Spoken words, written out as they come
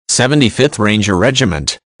75th Ranger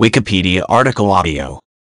Regiment, Wikipedia article audio.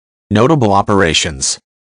 Notable operations.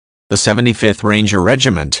 The 75th Ranger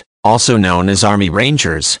Regiment, also known as Army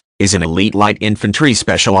Rangers, is an elite light infantry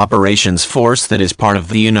special operations force that is part of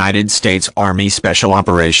the United States Army Special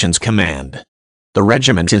Operations Command. The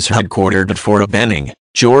regiment is headquartered at Fort Benning,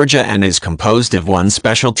 Georgia, and is composed of 1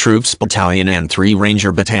 Special Troops Battalion and 3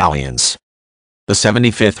 Ranger Battalions. The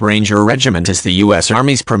 75th Ranger Regiment is the U.S.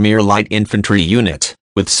 Army's premier light infantry unit,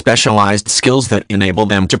 with specialized skills that enable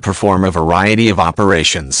them to perform a variety of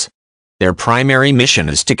operations. Their primary mission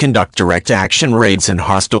is to conduct direct action raids in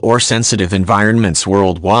hostile or sensitive environments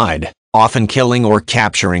worldwide, often killing or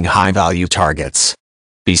capturing high-value targets.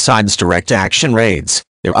 Besides direct action raids,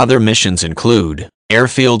 their other missions include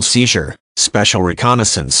airfield seizure, special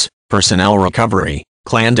reconnaissance, personnel recovery,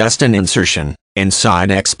 clandestine insertion, and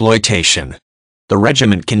side exploitation. The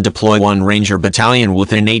regiment can deploy 1 Ranger battalion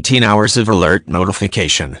within 18 hours of alert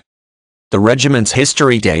notification. The regiment's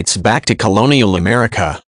history dates back to colonial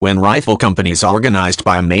America, when rifle companies organized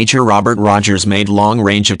by Major Robert Rogers made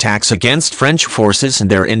long-range attacks against French forces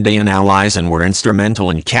and their Indian allies and were instrumental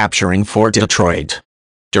in capturing Fort Detroit.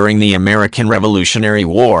 During the American Revolutionary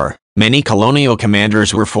War, many colonial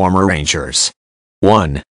commanders were former Rangers.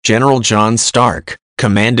 1. General John Stark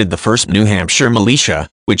commanded the 1st New Hampshire Militia,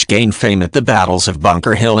 which gained fame at the battles of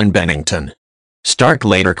Bunker Hill and Bennington. Stark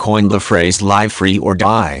later coined the phrase "Live Free or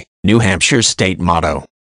Die," New Hampshire's state motto.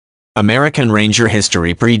 American Ranger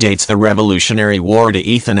history predates the Revolutionary War to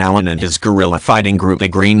Ethan Allen and his guerrilla fighting group the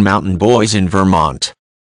Green Mountain Boys in Vermont.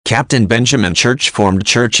 Captain Benjamin Church formed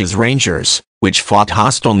Church's Rangers, which fought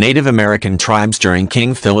hostile Native American tribes during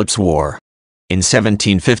King Philip's War. In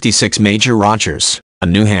 1756, Major Rogers, a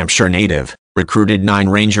New Hampshire native, recruited 9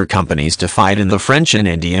 Ranger companies to fight in the French and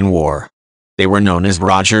Indian War. They were known as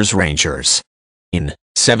Rogers Rangers. In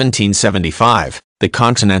 1775, the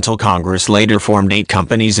Continental Congress later formed 8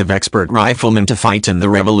 companies of expert riflemen to fight in the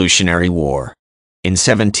Revolutionary War. In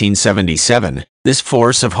 1777, this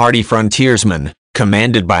force of hardy frontiersmen,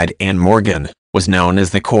 commanded by Dan Morgan, was known as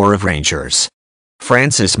the Corps of Rangers.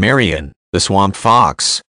 Francis Marion, the Swamp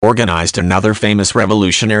Fox, organized another famous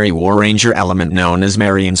Revolutionary War Ranger element known as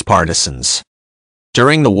Marion's Partisans.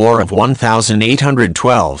 During the War of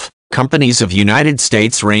 1812, companies of United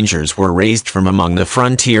States Rangers were raised from among the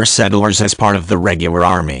frontier settlers as part of the regular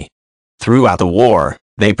army. Throughout the war,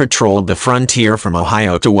 they patrolled the frontier from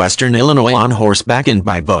Ohio to western Illinois on horseback and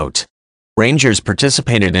by boat. Rangers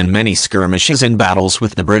participated in many skirmishes and battles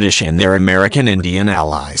with the British and their American Indian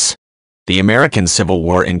allies. The American Civil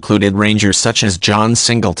War included Rangers such as John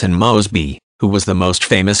Singleton Mosby, who was the most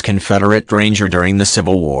famous Confederate Ranger during the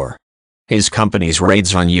Civil War. His company's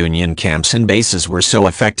raids on Union camps and bases were so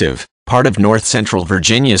effective, part of north-central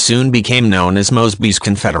Virginia soon became known as Mosby's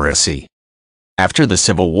Confederacy. After the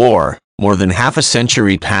Civil War, more than half a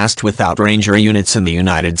century passed without Ranger units in the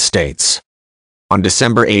United States. On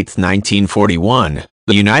December 8, 1941,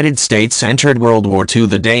 the United States entered World War II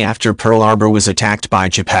the day after Pearl Harbor was attacked by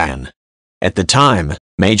Japan. At the time,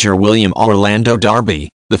 Major William Orlando Darby,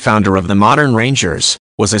 the founder of the modern Rangers,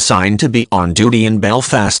 was assigned to be on duty in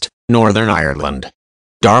Belfast, Northern Ireland.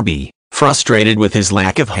 Darby, frustrated with his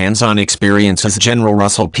lack of hands-on experience as General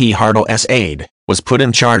Russell P. Hartle's aide, was put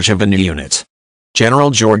in charge of a new unit. General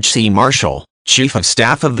George C. Marshall, Chief of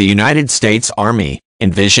Staff of the United States Army,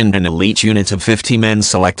 envisioned an elite unit of 50 men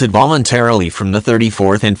selected voluntarily from the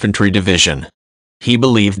 34th Infantry Division. He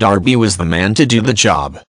believed Darby was the man to do the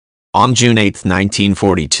job. On June 8,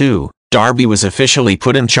 1942, Darby was officially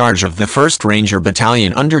put in charge of the 1st Ranger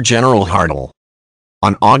Battalion under General Hartle.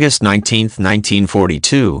 On August 19,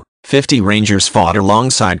 1942, 50 Rangers fought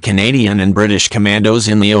alongside Canadian and British commandos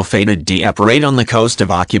in the ill-fated Dieppe raid on the coast of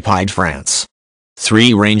occupied France.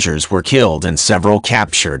 3 Rangers were killed and several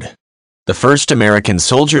captured. The first American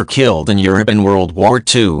soldier killed in Europe in World War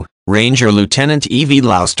II, Ranger Lieutenant E.V.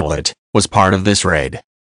 Laustalett, was part of this raid.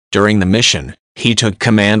 During the mission, he took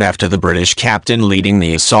command after the British captain leading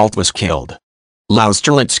the assault was killed.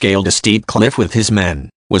 Laustalett scaled a steep cliff with his men,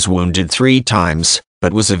 was wounded 3 times,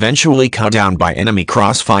 but was eventually cut down by enemy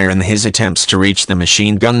crossfire in his attempts to reach the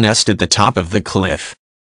machine gun nest at the top of the cliff.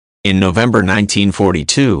 In November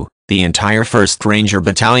 1942, the entire 1st Ranger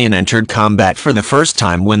Battalion entered combat for the first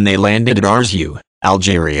time when they landed at Arzew,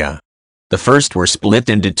 Algeria. The 1st were split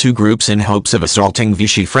into 2 groups in hopes of assaulting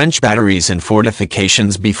Vichy French batteries and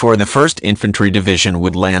fortifications before the 1st Infantry Division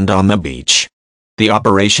would land on the beach. The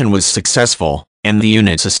operation was successful, and the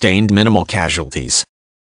unit sustained minimal casualties.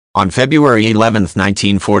 On February 11,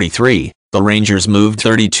 1943, the Rangers moved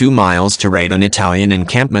 32 miles to raid an Italian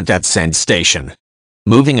encampment at Send Station.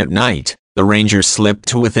 Moving at night, the Rangers slipped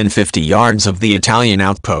to within 50 yards of the Italian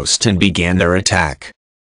outpost and began their attack.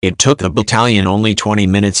 It took the battalion only 20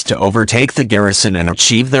 minutes to overtake the garrison and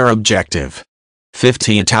achieve their objective.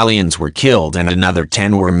 50 Italians were killed and another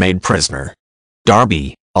 10 were made prisoner.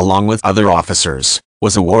 Darby, along with other officers,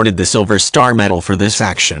 was awarded the Silver Star Medal for this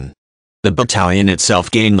action. The battalion itself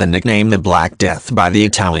gained the nickname the Black Death by the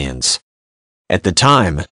Italians. At the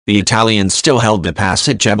time, the Italians still held the pass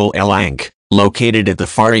at Jebel El Ankh, located at the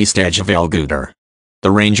far east edge of El Ghoutar.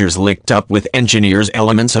 The Rangers linked up with engineers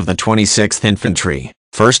elements of the 26th Infantry,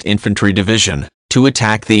 1st Infantry Division, to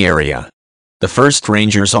attack the area. The 1st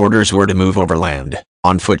Rangers' orders were to move overland,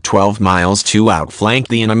 on foot 12 miles to outflank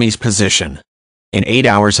the enemy's position. In 8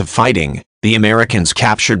 hours of fighting, the Americans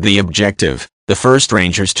captured the objective. The 1st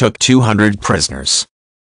Rangers took 200 prisoners.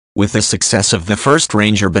 With the success of the 1st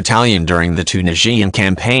Ranger Battalion during the Tunisian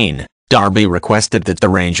campaign, Darby requested that the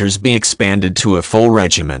Rangers be expanded to a full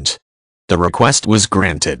regiment. The request was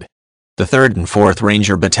granted. The 3rd and 4th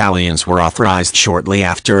Ranger Battalions were authorized shortly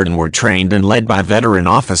after and were trained and led by veteran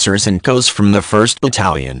officers and co's from the 1st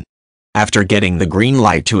Battalion. After getting the green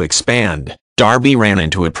light to expand, Darby ran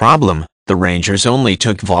into a problem. The Rangers only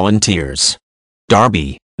took volunteers.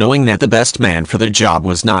 Darby, knowing that the best man for the job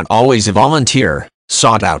was not always a volunteer,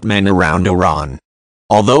 sought out men around Oran.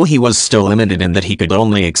 Although he was still limited in that he could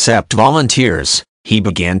only accept volunteers, he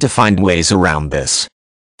began to find ways around this.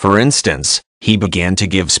 For instance, he began to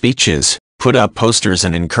give speeches, put up posters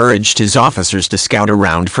and encouraged his officers to scout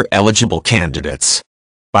around for eligible candidates.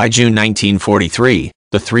 By June 1943,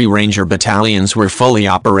 the 3 Ranger battalions were fully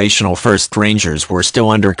operational. 1st Rangers were still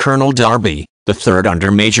under Colonel Darby, the 3rd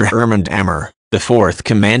under Major Herman Dammer, the 4th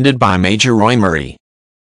commanded by Major Roy Murray.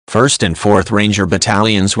 1st and 4th Ranger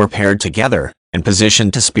battalions were paired together, and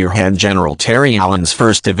positioned to spearhead General Terry Allen's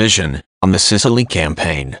 1st Division, on the Sicily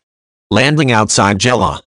campaign. Landing outside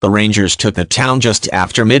Gela, the Rangers took the town just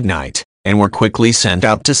after midnight, and were quickly sent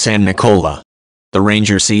out to San Nicola. The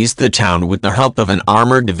Rangers seized the town with the help of an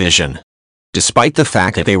armored division. Despite the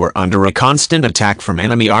fact that they were under a constant attack from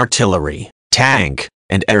enemy artillery, tank,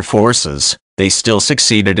 and air forces, they still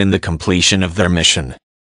succeeded in the completion of their mission.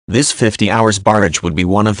 This 50 hours barrage would be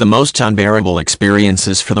one of the most unbearable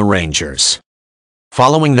experiences for the Rangers.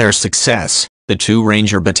 Following their success, the 2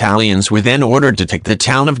 Ranger battalions were then ordered to take the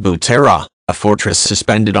town of Butera, a fortress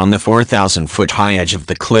suspended on the 4,000-foot high edge of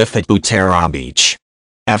the cliff at Butera Beach.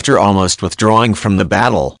 After almost withdrawing from the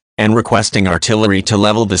battle, and requesting artillery to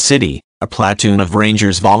level the city, a platoon of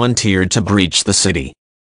Rangers volunteered to breach the city.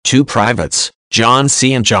 2 privates, John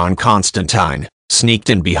C. and John Constantine, sneaked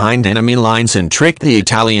in behind enemy lines and tricked the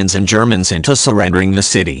Italians and Germans into surrendering the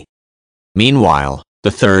city. Meanwhile, the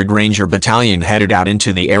 3rd Ranger Battalion headed out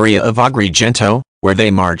into the area of Agrigento, where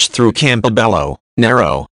they marched through Campobello,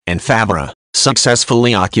 Nero, and Favara,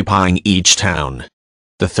 successfully occupying each town.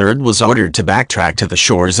 The 3rd was ordered to backtrack to the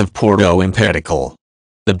shores of Porto Empedocles.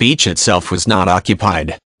 The beach itself was not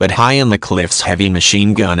occupied, but high in the cliffs heavy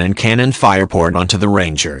machine gun and cannon fire poured onto the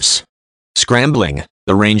Rangers. Scrambling,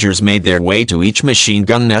 the Rangers made their way to each machine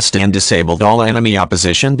gun nest and disabled all enemy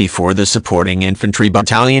opposition before the supporting infantry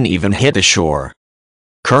battalion even hit ashore.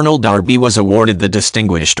 Colonel Darby was awarded the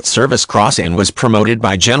Distinguished Service Cross and was promoted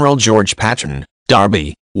by General George Patton.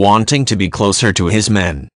 Darby, wanting to be closer to his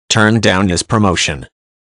men, turned down his promotion.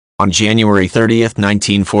 On January 30,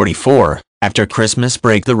 1944, after Christmas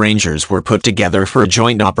break, the Rangers were put together for a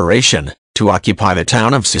joint operation to occupy the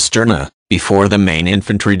town of Cisterna before the main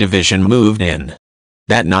infantry division moved in.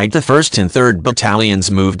 That night the 1st and 3rd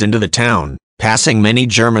battalions moved into the town, passing many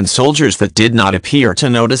German soldiers that did not appear to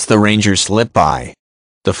notice the Rangers slip by.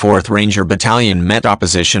 The 4th Ranger Battalion met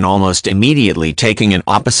opposition almost immediately, taking an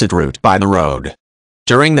opposite route by the road.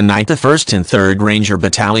 During the night the 1st and 3rd Ranger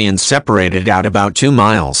Battalions separated out about 2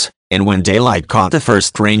 miles, and when daylight caught the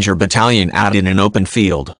 1st Ranger Battalion out in an open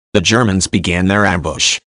field, the Germans began their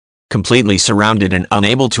ambush. Completely surrounded and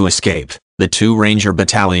unable to escape, the 2 Ranger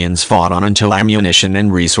Battalions fought on until ammunition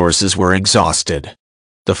and resources were exhausted.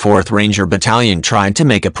 The 4th Ranger Battalion tried to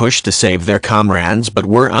make a push to save their comrades but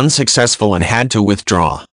were unsuccessful and had to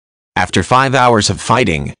withdraw. After 5 hours of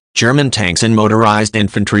fighting, German tanks and motorized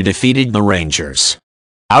infantry defeated the Rangers.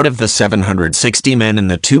 Out of the 760 men in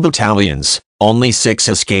the 2 battalions, only 6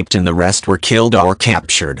 escaped and the rest were killed or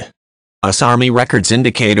captured. US Army records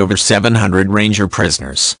indicate over 700 Ranger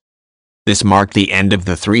prisoners. This marked the end of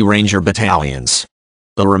the 3 Ranger battalions.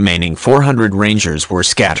 The remaining 400 Rangers were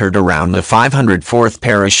scattered around the 504th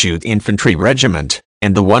Parachute Infantry Regiment,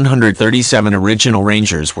 and the 137 original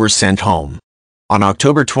Rangers were sent home. On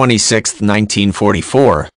October 26,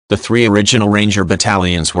 1944, the 3 original Ranger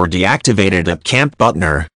battalions were deactivated at Camp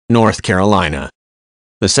Butner, North Carolina.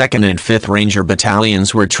 The 2nd and 5th Ranger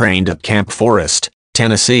Battalions were trained at Camp Forest,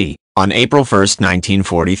 Tennessee, on April 1,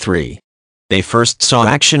 1943. They first saw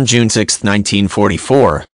action June 6,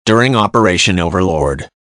 1944, during Operation Overlord.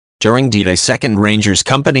 During D-Day, 2nd Rangers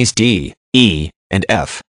Companies D, E, and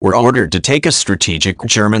F were ordered to take a strategic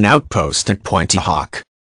German outpost at Pointe du Hoc.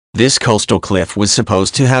 This coastal cliff was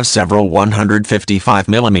supposed to have several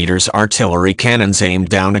 155mm artillery cannons aimed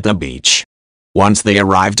down at the beach. Once they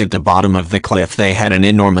arrived at the bottom of the cliff, they had an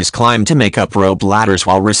enormous climb to make up rope ladders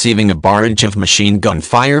while receiving a barrage of machine gun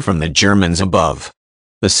fire from the Germans above.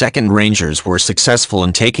 The 2nd Rangers were successful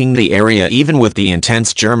in taking the area even with the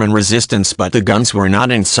intense German resistance, but the guns were not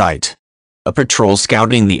in sight. A patrol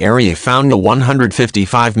scouting the area found the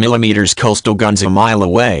 155mm coastal guns a mile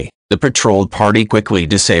away. The patrol party quickly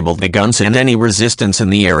disabled the guns and any resistance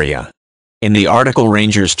in the area. In the article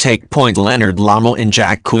Rangers Take Point, Leonard Lommel and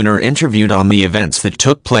Jack Cooner interviewed on the events that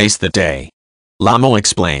took place that day. Lommel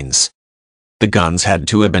explains, "The guns had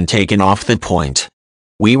to have been taken off the point.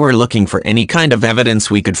 We were looking for any kind of evidence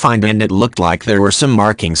we could find, and it looked like there were some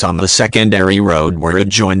markings on the secondary road where it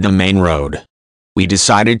joined the main road. We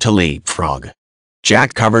decided to leapfrog.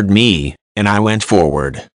 Jack covered me, and I went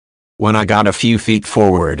forward. When I got a few feet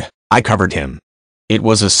forward, I covered him. It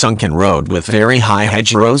was a sunken road with very high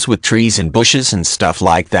hedgerows with trees and bushes and stuff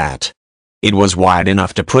like that. It was wide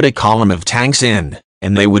enough to put a column of tanks in,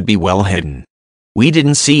 and they would be well hidden. We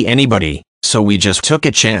didn't see anybody, so we just took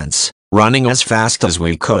a chance, running as fast as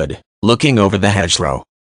we could, looking over the hedgerow.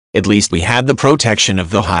 At least we had the protection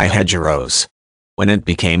of the high hedgerows. When it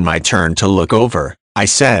became my turn to look over, I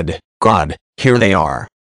said, 'God, here they are.'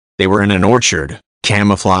 They were in an orchard,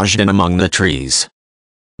 camouflaged in among the trees."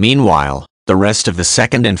 Meanwhile, the rest of the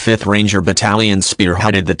 2nd and 5th Ranger Battalions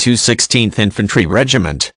spearheaded the 216th Infantry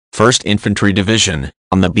Regiment, 1st Infantry Division,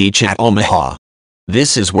 on the beach at Omaha.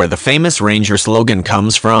 This is where the famous Ranger slogan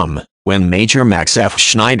comes from, when Major Max F.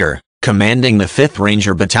 Schneider, commanding the 5th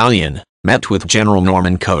Ranger Battalion, met with General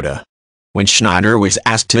Norman Cota. When Schneider was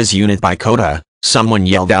asked his unit by Cota, someone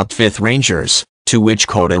yelled out 5th Rangers, to which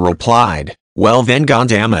Cota replied, "Well then,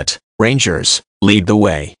 goddammit, Rangers, lead the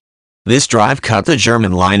way." This drive cut the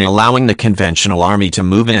German line, allowing the conventional army to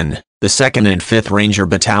move in. The 2nd and 5th Ranger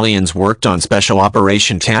Battalions worked on special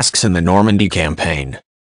operation tasks in the Normandy campaign.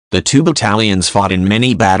 The two battalions fought in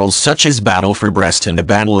many battles, such as Battle for Brest and the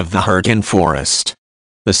Battle of the Hurtgen Forest.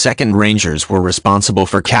 The 2nd Rangers were responsible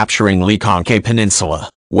for capturing Leconque Peninsula,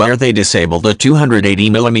 where they disabled a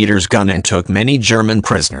 280mm gun and took many German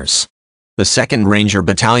prisoners. The 2nd Ranger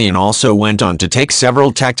Battalion also went on to take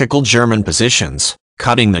several tactical German positions,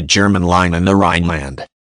 cutting the German line in the Rhineland.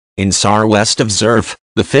 In Saar west of Zerf,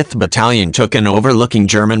 the 5th Battalion took an overlooking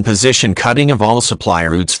German position, cutting of all supply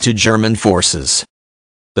routes to German forces.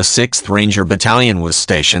 The 6th Ranger Battalion was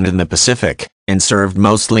stationed in the Pacific, and served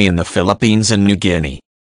mostly in the Philippines and New Guinea.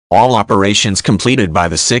 All operations completed by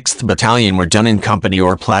the 6th Battalion were done in company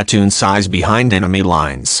or platoon size behind enemy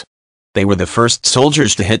lines. They were the first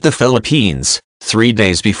soldiers to hit the Philippines, 3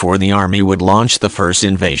 days before the army would launch the first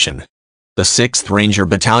invasion. The 6th Ranger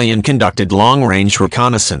Battalion conducted long-range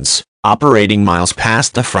reconnaissance, operating miles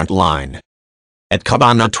past the front line. At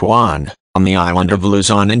Cabanatuan, on the island of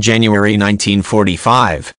Luzon in January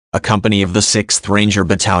 1945, a company of the 6th Ranger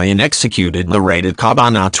Battalion executed the raid at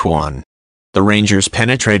Cabanatuan. The Rangers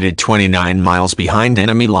penetrated 29 miles behind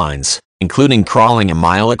enemy lines, including crawling a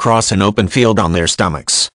mile across an open field on their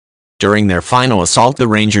stomachs. During their final assault, the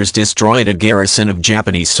Rangers destroyed a garrison of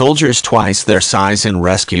Japanese soldiers twice their size and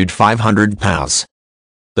rescued 500 POWs.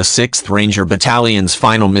 The 6th Ranger Battalion's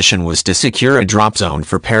final mission was to secure a drop zone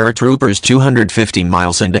for paratroopers 250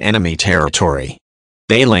 miles into enemy territory.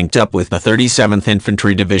 They linked up with the 37th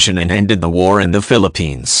Infantry Division and ended the war in the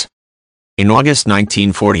Philippines. In August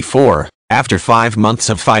 1944, after 5 months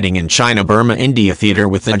of fighting in China-Burma-India theater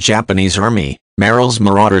with the Japanese Army, Merrill's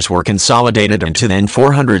Marauders were consolidated into then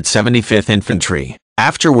 475th Infantry,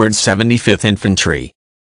 afterwards 75th Infantry.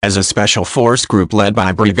 As a special force group led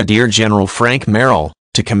by Brigadier General Frank Merrill,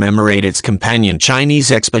 to commemorate its companion Chinese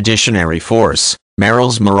Expeditionary Force,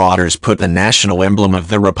 Merrill's Marauders put the national emblem of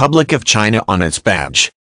the Republic of China on its badge.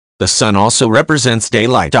 The sun also represents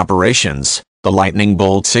daylight operations, the lightning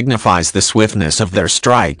bolt signifies the swiftness of their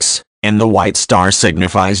strikes, and the white star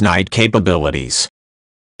signifies night capabilities.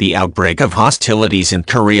 The outbreak of hostilities in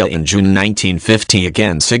Korea in June 1950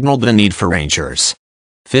 again signaled the need for Rangers.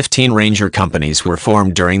 15 Ranger companies were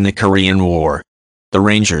formed during the Korean War. The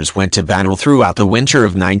Rangers went to battle throughout the winter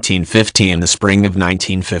of 1950 and the spring of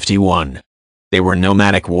 1951. They were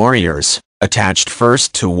nomadic warriors, attached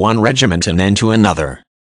first to one regiment and then to another.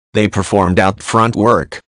 They performed out-front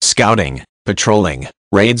work, scouting, patrolling,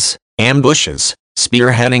 raids, ambushes,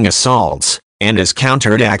 spearheading assaults, and as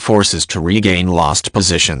counterattack forces to regain lost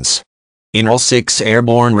positions. In all 6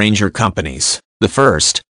 airborne ranger companies, the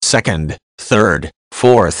 1st, 2nd, 3rd,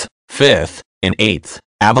 4th, 5th, and 8th,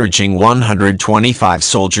 averaging 125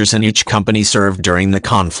 soldiers in each company served during the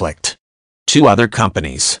conflict. 2 other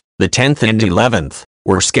companies, the 10th and 11th,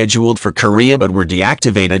 were scheduled for Korea but were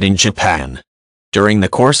deactivated in Japan. During the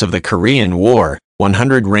course of the Korean War,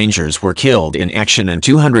 100 Rangers were killed in action and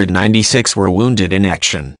 296 were wounded in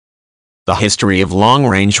action. The history of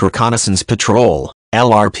Long-Range Reconnaissance Patrol,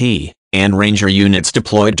 LRP, and Ranger units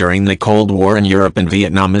deployed during the Cold War in Europe and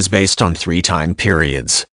Vietnam is based on 3 time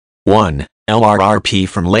periods. 1. LRRP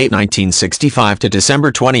from late 1965 to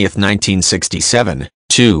December 20, 1967.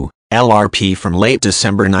 2. LRP from late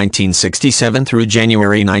December 1967 through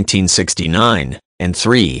January 1969. And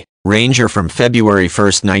 3. Ranger from February 1,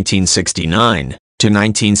 1969, to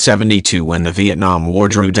 1972 when the Vietnam War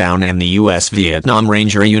drew down and the U.S. Vietnam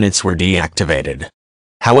Ranger units were deactivated.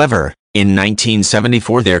 However, in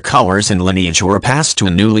 1974 their colors and lineage were passed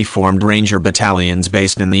to newly formed Ranger battalions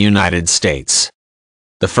based in the United States.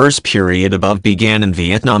 The first period above began in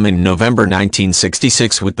Vietnam in November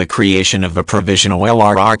 1966 with the creation of a provisional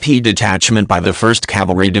LRRP detachment by the 1st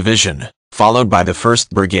Cavalry Division, followed by the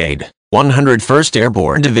 1st Brigade, 101st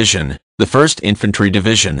Airborne Division, the 1st Infantry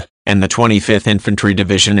Division, and the 25th Infantry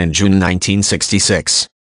Division in June 1966.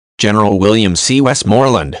 General William C.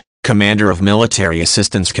 Westmoreland, Commander of Military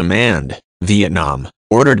Assistance Command, Vietnam,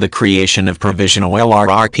 ordered the creation of provisional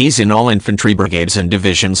LRRPs in all infantry brigades and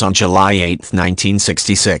divisions on July 8,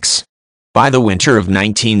 1966. By the winter of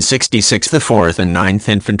 1966 the 4th and 9th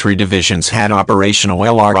Infantry Divisions had operational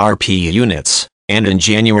LRRP units, and in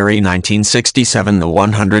January 1967 the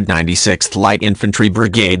 196th Light Infantry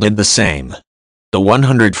Brigade did the same. The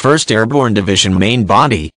 101st Airborne Division main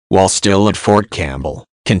body, while still at Fort Campbell,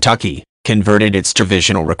 Kentucky, converted its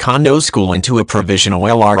divisional recondo school into a provisional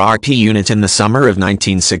LRRP unit in the summer of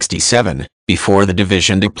 1967, before the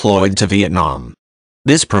division deployed to Vietnam.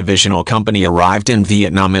 This provisional company arrived in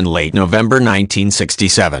Vietnam in late November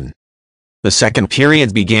 1967. The second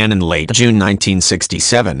period began in late June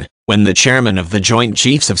 1967, when the chairman of the Joint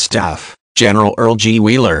Chiefs of Staff, General Earl G.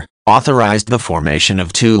 Wheeler, authorized the formation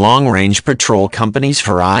of 2 long-range patrol companies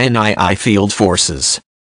for I Field Forces.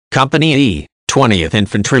 Company E, 20th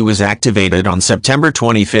Infantry was activated on September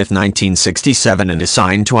 25, 1967 and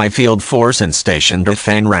assigned to I Field Force and stationed at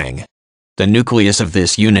Phan Rang. The nucleus of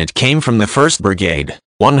this unit came from the 1st Brigade,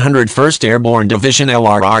 101st Airborne Division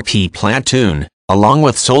LRRP platoon, along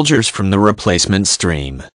with soldiers from the replacement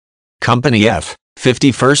stream. Company F,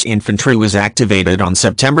 51st Infantry was activated on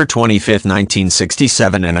September 25,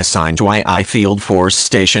 1967 and assigned to I Field Force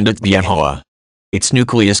stationed at Bien Hoa. Its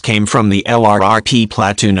nucleus came from the LRRP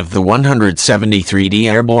platoon of the 173d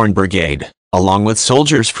Airborne Brigade, along with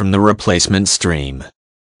soldiers from the replacement stream.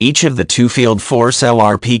 Each of the 2 Field Force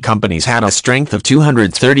LRP companies had a strength of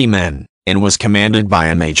 230 men, and was commanded by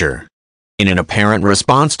a major. In an apparent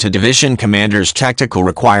response to division commanders' tactical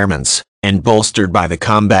requirements, and bolstered by the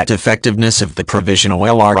combat effectiveness of the provisional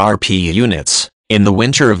LRRP units, in the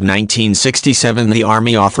winter of 1967 the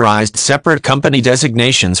Army authorized separate company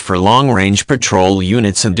designations for long-range patrol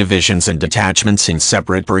units and divisions and detachments in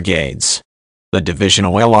separate brigades. The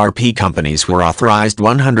divisional LRP companies were authorized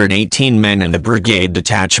 118 men and the brigade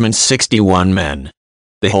detachments 61 men.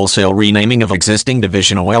 The wholesale renaming of existing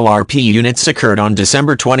divisional LRP units occurred on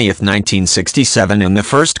December 20, 1967 in the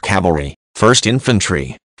 1st Cavalry, 1st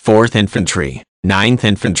Infantry, 4th Infantry, 9th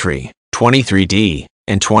Infantry, 23d,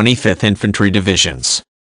 and 25th Infantry Divisions.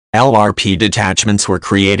 LRP detachments were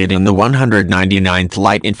created in the 199th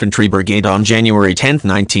Light Infantry Brigade on January 10,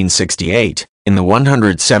 1968, in the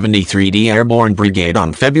 173d Airborne Brigade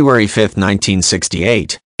on February 5,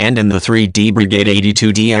 1968, and in the 3D Brigade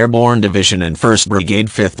 82d Airborne Division and 1st Brigade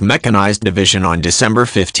 5th Mechanized Division on December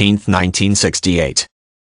 15, 1968.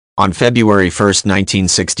 On February 1,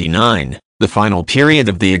 1969, the final period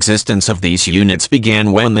of the existence of these units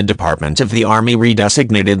began when the Department of the Army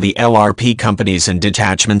redesignated the LRP companies and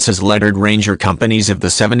detachments as lettered ranger companies of the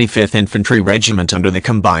 75th Infantry Regiment under the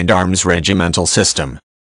Combined Arms Regimental System.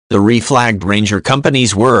 The reflagged ranger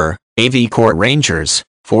companies were AV Corps Rangers,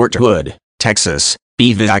 Fort Hood, Texas,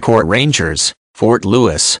 BVI Corps Rangers, Fort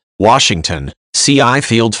Lewis, Washington, CI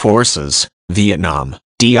Field Forces, Vietnam,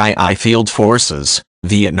 DII Field Forces,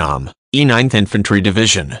 Vietnam, E9th Infantry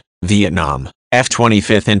Division, Vietnam,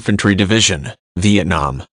 F-25th Infantry Division,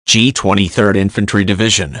 Vietnam, G-23rd Infantry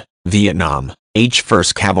Division, Vietnam,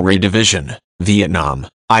 H-1st Cavalry Division, Vietnam,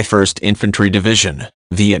 I-1st Infantry Division,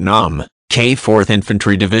 Vietnam, K-4th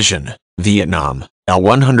Infantry Division, Vietnam,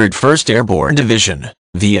 L-101st Airborne Division,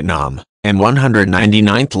 Vietnam, and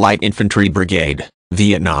 199th Light Infantry Brigade,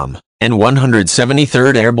 Vietnam, and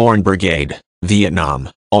 173rd Airborne Brigade, Vietnam,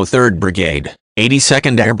 03rd Brigade,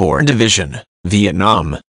 82nd Airborne Division,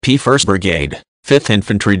 Vietnam, P-1st Brigade, 5th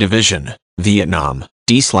Infantry Division, Vietnam,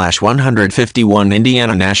 D/151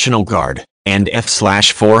 Indiana National Guard, and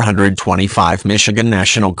F/425 Michigan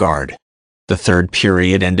National Guard. The third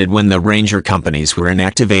period ended when the Ranger companies were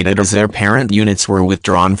inactivated as their parent units were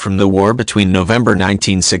withdrawn from the war between November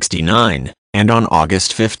 1969 and on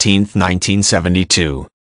August 15, 1972.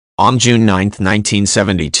 On June 9,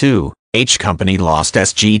 1972, H Company lost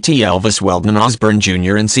SGT Elvis Weldon Osborne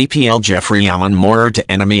Jr. and CPL Jeffrey Allen Moorer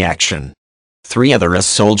to enemy action. 3 other S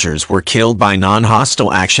soldiers were killed by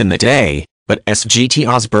non-hostile action that day, but SGT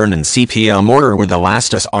Osborne and CPL Moorer were the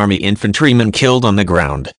last US Army infantrymen killed on the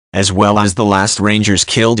ground, as well as the last Rangers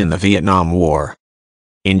killed in the Vietnam War.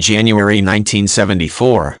 In January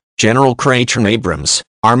 1974, General Creighton Abrams,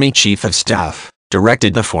 Army Chief of Staff,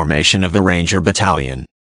 directed the formation of the Ranger Battalion.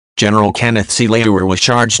 General Kenneth C. Lauer was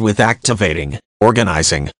charged with activating,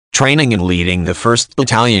 organizing, training and leading the first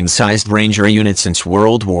battalion-sized Ranger unit since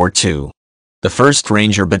World War II. The 1st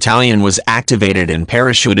Ranger Battalion was activated and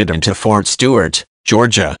parachuted into Fort Stewart,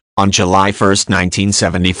 Georgia, on July 1,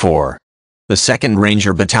 1974. The 2nd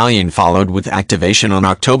Ranger Battalion followed with activation on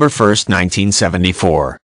October 1,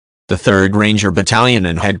 1974. The 3rd Ranger Battalion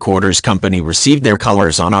and Headquarters Company received their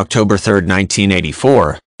colors on October 3,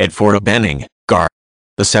 1984, at Fort Benning, Gar.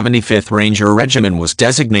 The 75th Ranger Regiment was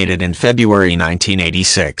designated in February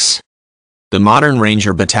 1986. The modern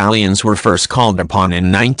Ranger battalions were first called upon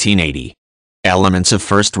in 1980. Elements of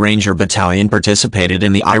 1st Ranger Battalion participated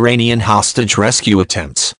in the Iranian hostage rescue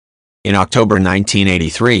attempts. In October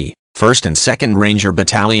 1983, 1st and 2nd Ranger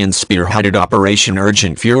Battalions spearheaded Operation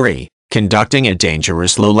Urgent Fury, conducting a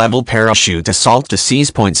dangerous low-level parachute assault to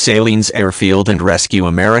seize Point Salines Airfield and rescue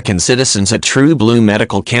American citizens at True Blue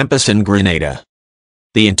Medical Campus in Grenada.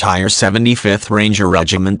 The entire 75th Ranger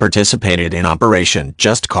Regiment participated in Operation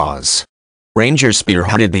Just Cause. Rangers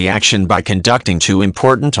spearheaded the action by conducting 2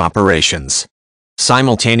 important operations.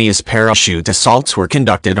 Simultaneous parachute assaults were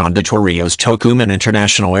conducted on Detroit Rio's Tocumen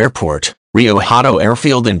International Airport, Rio Hato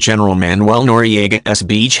Airfield and General Manuel Noriega's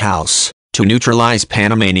Beach House, to neutralize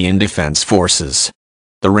Panamanian defense forces.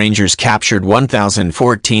 The Rangers captured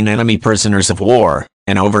 1,014 enemy prisoners of war,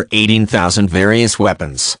 and over 18,000 various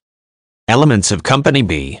weapons. Elements of Company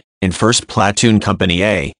B, in 1st Platoon Company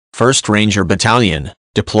A, 1st Ranger Battalion,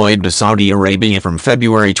 deployed to Saudi Arabia from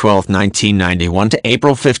February 12, 1991 to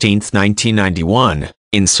April 15, 1991,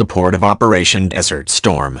 in support of Operation Desert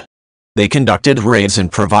Storm. They conducted raids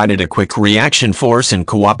and provided a quick reaction force in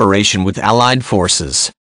cooperation with Allied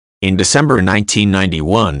forces. In December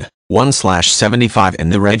 1991, 1/75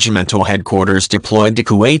 and the regimental headquarters deployed to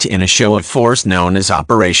Kuwait in a show of force known as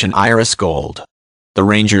Operation Iris Gold. The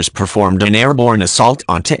Rangers performed an airborne assault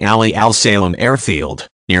onto Ali al-Salem Airfield,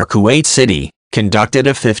 near Kuwait City, conducted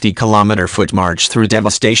a 50-kilometer foot march through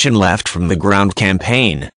devastation left from the ground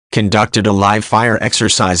campaign, conducted a live-fire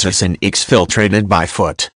exercises and exfiltrated by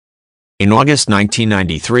foot. In August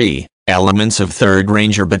 1993, elements of 3rd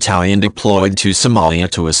Ranger Battalion deployed to Somalia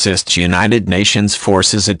to assist United Nations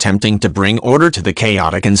forces attempting to bring order to the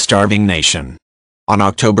chaotic and starving nation. On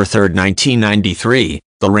October 3, 1993,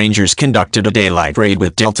 the Rangers conducted a daylight raid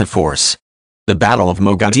with Delta Force. The Battle of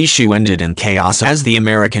Mogadishu ended in chaos as the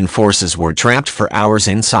American forces were trapped for hours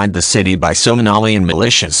inside the city by Somalian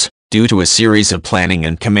militias, due to a series of planning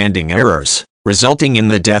and commanding errors, resulting in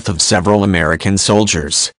the death of several American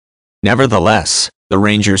soldiers. Nevertheless, the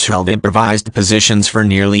Rangers held improvised positions for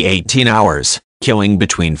nearly 18 hours, killing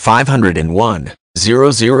between 500 and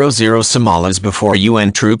 1,000 Somalis before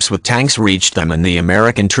UN troops with tanks reached them and the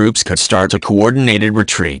American troops could start a coordinated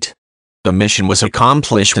retreat. The mission was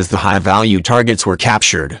accomplished as the high-value targets were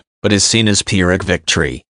captured, but is seen as Pyrrhic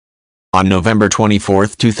victory. On November 24,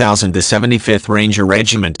 2000, the 75th Ranger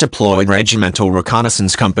Regiment deployed Regimental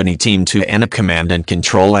Reconnaissance Company Team 2 and a command and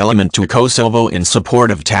control element to Kosovo in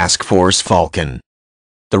support of Task Force Falcon.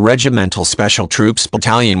 The Regimental Special Troops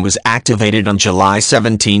Battalion was activated on July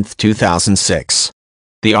 17, 2006.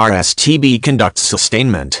 The RSTB conducts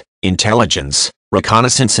sustainment, intelligence,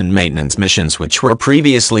 reconnaissance and maintenance missions which were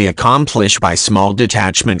previously accomplished by small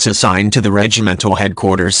detachments assigned to the regimental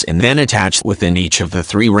headquarters and then attached within each of the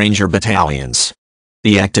 3 Ranger battalions.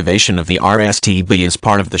 The activation of the RSTB is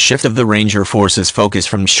part of the shift of the Ranger Force's focus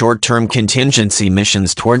from short-term contingency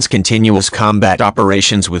missions towards continuous combat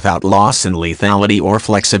operations without loss in lethality or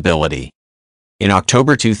flexibility. In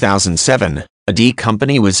October 2007, a D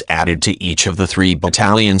Company was added to each of the 3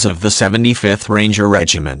 battalions of the 75th Ranger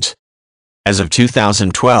Regiment. As of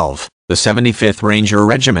 2012, The 75th Ranger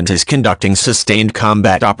Regiment is conducting sustained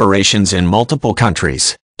combat operations in multiple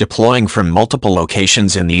countries, deploying from multiple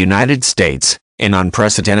locations in the United States, an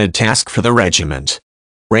unprecedented task for the regiment.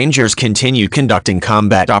 Rangers continue conducting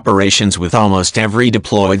combat operations with almost every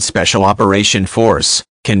deployed Special Operation Force,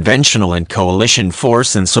 conventional and coalition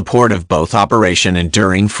force in support of both Operation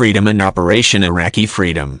Enduring Freedom and Operation Iraqi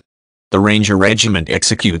Freedom. The Ranger Regiment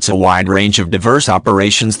executes a wide range of diverse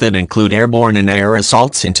operations that include airborne and air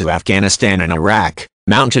assaults into Afghanistan and Iraq,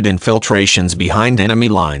 mounted infiltrations behind enemy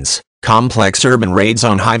lines, complex urban raids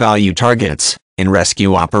on high-value targets, and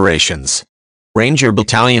rescue operations. Ranger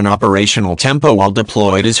Battalion operational tempo while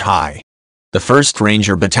deployed is high. The 1st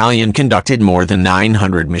Ranger Battalion conducted more than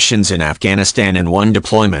 900 missions in Afghanistan in one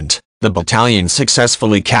deployment. The battalion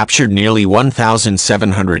successfully captured nearly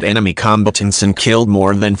 1,700 enemy combatants and killed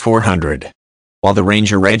more than 400. While the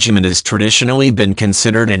Ranger Regiment has traditionally been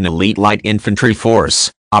considered an elite light infantry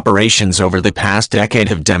force, operations over the past decade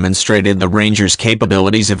have demonstrated the Rangers'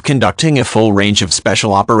 capabilities of conducting a full range of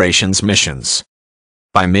special operations missions.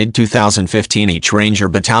 By mid-2015 each Ranger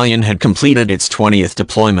Battalion had completed its 20th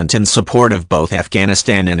deployment in support of both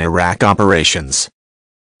Afghanistan and Iraq operations.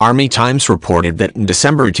 Army Times reported that in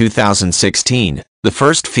December 2016, the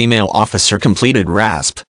first female officer completed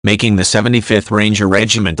RASP, making the 75th Ranger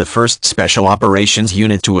Regiment the first Special Operations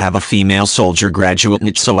unit to have a female soldier graduate in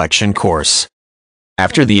its selection course.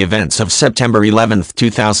 After the events of September 11,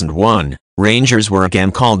 2001, Rangers were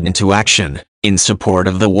again called into action, in support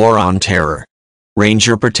of the War on Terror.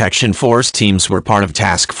 Ranger Protection Force teams were part of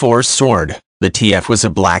Task Force SWORD. The TF was a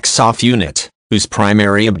Black SOF unit, whose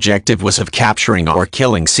primary objective was of capturing or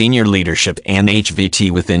killing senior leadership and HVT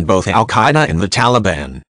within both Al-Qaeda and the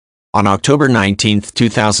Taliban. On October 19,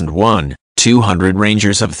 2001, 200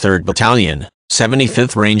 Rangers of 3rd Battalion,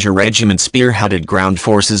 75th Ranger Regiment spearheaded ground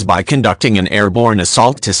forces by conducting an airborne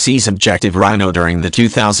assault to seize Objective Rhino during the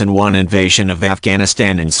 2001 invasion of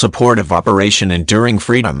Afghanistan in support of Operation Enduring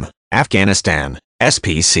Freedom, Afghanistan,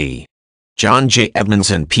 SPC. John J. Edmonds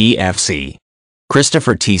and PFC.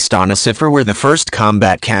 Christopher T. Stonesifer were the first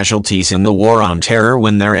combat casualties in the War on Terror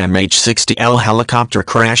when their MH-60L helicopter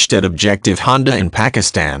crashed at Objective Honda in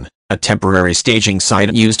Pakistan, a temporary staging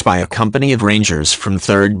site used by a company of Rangers from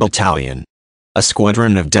 3rd Battalion. A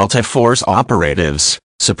squadron of Delta Force operatives,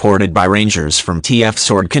 supported by Rangers from TF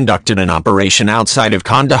SWORD, conducted an operation outside of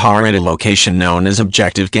Kandahar at a location known as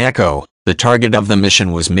Objective Gecko. The target of the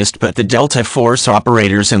mission was missed, but the Delta Force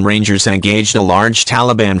operators and Rangers engaged a large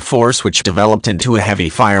Taliban force which developed into a heavy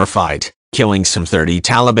firefight, killing some 30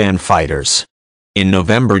 Taliban fighters. In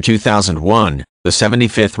November 2001, the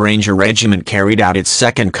 75th Ranger Regiment carried out its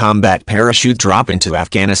second combat parachute drop into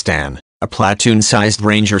Afghanistan. A platoon-sized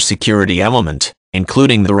Ranger security element,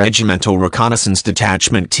 including the Regimental Reconnaissance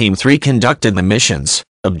Detachment Team 3, conducted the missions,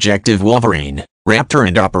 Objective Wolverine, Raptor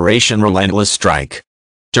and Operation Relentless Strike.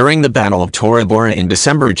 During the Battle of Tora Bora in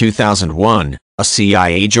December 2001, a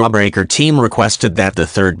CIA jawbreaker team requested that the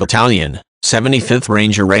 3rd Battalion, 75th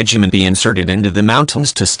Ranger Regiment be inserted into the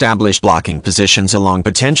mountains to establish blocking positions along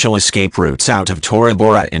potential escape routes out of Tora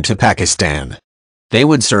Bora into Pakistan. They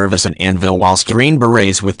would serve as an anvil whilst Green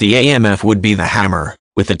Berets with the AMF would be the hammer.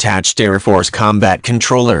 With attached Air Force combat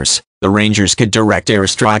controllers, the Rangers could direct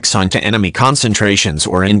airstrikes onto enemy concentrations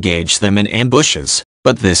or engage them in ambushes,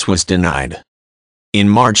 but this was denied. In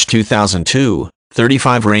March 2002,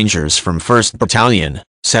 35 Rangers from 1st Battalion,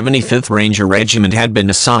 75th Ranger Regiment had been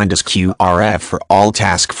assigned as QRF for all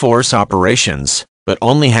task force operations, but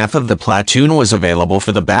only half of the platoon was available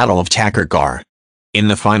for the Battle of Takur. In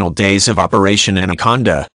the final days of Operation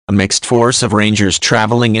Anaconda, a mixed force of Rangers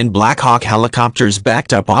traveling in Black Hawk helicopters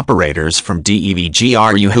backed up operators from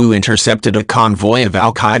DEVGRU who intercepted a convoy of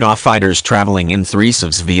Al-Qaeda fighters traveling in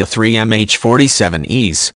threesons via 3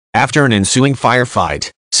 MH-47Es. After an ensuing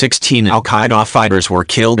firefight, 16 Al-Qaeda fighters were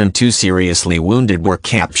killed and 2 seriously wounded were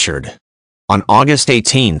captured. On August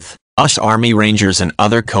 18, US Army Rangers and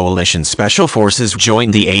other coalition special forces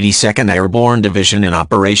joined the 82nd Airborne Division in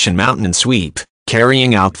Operation Mountain Sweep,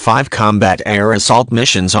 carrying out 5 combat air assault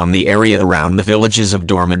missions on the area around the villages of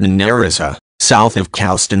Dormad and Neriza, south of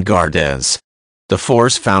Khost and Gardez. The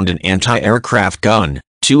force found an anti-aircraft gun,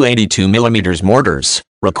 2 82mm mortars,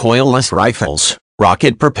 recoilless rifles,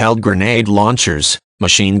 rocket-propelled grenade launchers,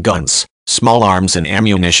 machine guns, small arms and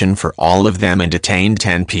ammunition for all of them, and detained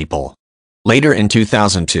 10 people. Later in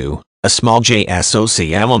 2002, a small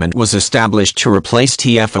JSOC element was established to replace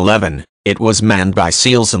TF-11. It was manned by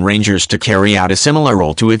SEALs and Rangers to carry out a similar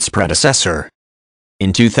role to its predecessor.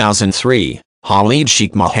 In 2003, Khalid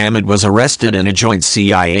Sheikh Mohammed was arrested in a joint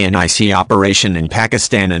CIA and IC operation in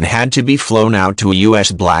Pakistan and had to be flown out to a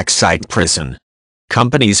U.S. black site prison.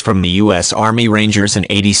 companies from the U.S. Army Rangers and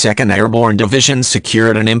 82nd Airborne Division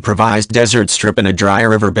secured an improvised desert strip in a dry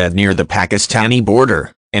riverbed near the Pakistani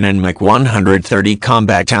border, and an MiG-130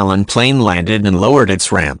 combat Talon plane landed and lowered its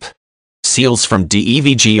ramp. SEALs from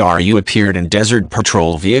DEVGRU appeared in desert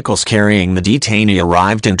patrol vehicles carrying the detainee,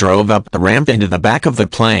 arrived and drove up the ramp into the back of the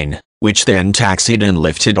plane, which then taxied and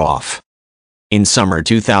lifted off. In summer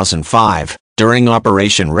 2005, during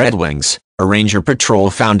Operation Red Wings, a Ranger patrol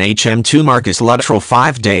found HM2 Marcus Luttrell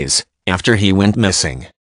 5 days after he went missing.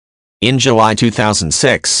 In July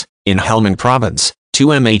 2006, in Helmand Province, 2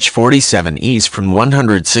 MH-47Es from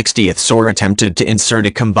 160th SOR attempted to insert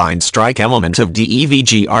a combined strike element of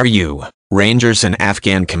DEVGRU, Rangers and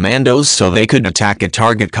Afghan commandos so they could attack a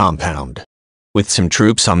target compound. With some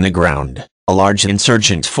troops on the ground, a large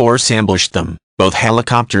insurgent force ambushed them. Both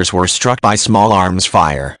helicopters were struck by small arms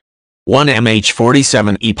fire. One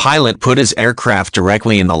MH-47E pilot put his aircraft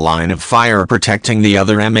directly in the line of fire, protecting the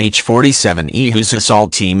other MH-47E whose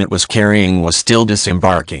assault team it was carrying was still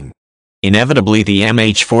disembarking. Inevitably, the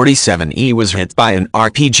MH-47E was hit by an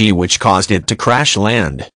RPG which caused it to crash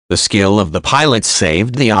land. The skill of the pilots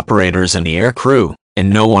saved the operators and the aircrew, and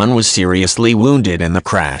no one was seriously wounded in the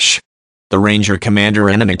crash. The Ranger commander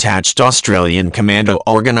and an attached Australian commando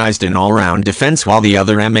organized an all-round defense while the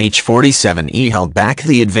other MH-47E held back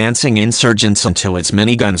the advancing insurgents until its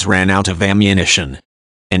miniguns ran out of ammunition.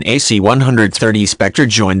 An AC-130 Spectre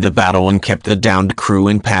joined the battle and kept the downed crew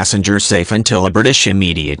and passengers safe until a British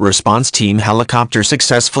Immediate Response Team helicopter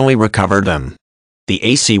successfully recovered them. The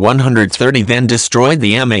AC-130 then destroyed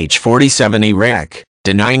the MH-47E wreck,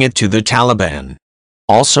 denying it to the Taliban.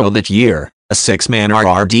 Also that year, a 6-man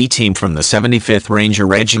RRD team from the 75th Ranger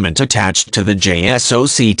Regiment attached to the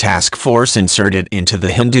JSOC task force inserted into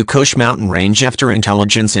the Hindu Kush mountain range after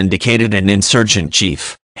intelligence indicated an insurgent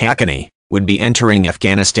chief, Haqqani, would be entering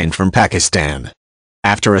Afghanistan from Pakistan.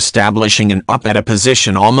 After establishing an up at a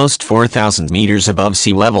position almost 4,000 meters above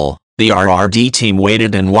sea level, the RRD team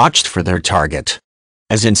waited and watched for their target.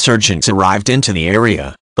 As insurgents arrived into the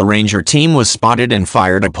area, the Ranger team was spotted and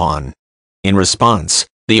fired upon. In response,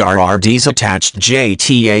 the RRD's attached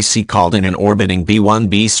JTAC called in an orbiting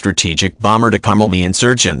B-1B strategic bomber to pummel the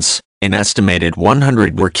insurgents. An estimated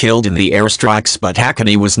 100 were killed in the airstrikes, but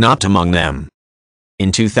Haqqani was not among them.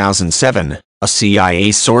 In 2007, a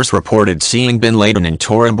CIA source reported seeing bin Laden in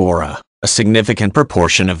Tora Bora. A significant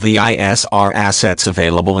proportion of the ISR assets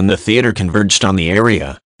available in the theater converged on the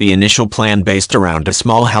area. The initial plan based around a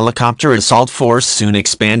small helicopter assault force soon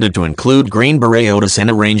expanded to include Green Berets and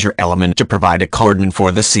a Ranger element to provide a cordon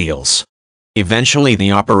for the SEALs. Eventually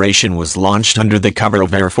the operation was launched under the cover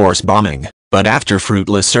of Air Force bombing, but after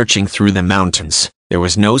fruitless searching through the mountains, there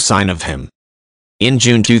was no sign of him. In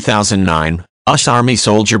June 2009, US Army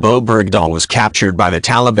soldier Bo Bergdahl was captured by the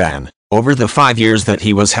Taliban. Over the 5 years that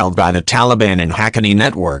he was held by the Taliban and Haqqani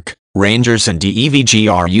network, Rangers and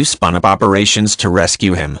DEVGRU spun up operations to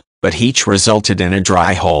rescue him, but each resulted in a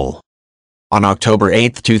dry hole. On October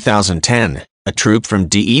 8, 2010, a troop from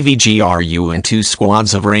DEVGRU and 2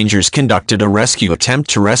 squads of Rangers conducted a rescue attempt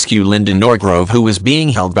to rescue Lyndon Norgrove, who was being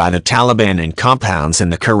held by the Taliban in compounds in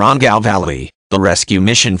the Korangal Valley. The rescue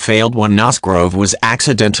mission failed when Norgrove was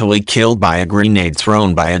accidentally killed by a grenade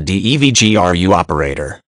thrown by a DEVGRU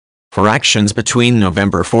operator. For actions between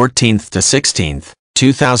November 14 to 16,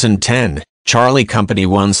 2010, Charlie Company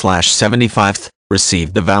 1/75th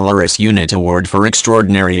received the Valorous Unit Award for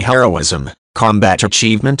extraordinary heroism, combat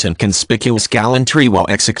achievement and conspicuous gallantry while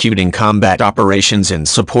executing combat operations in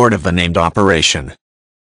support of the named operation.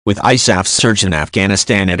 With ISAF's surge in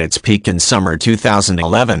Afghanistan at its peak in summer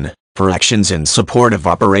 2011, for actions in support of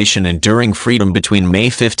Operation Enduring Freedom between May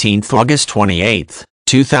 15 to August 28,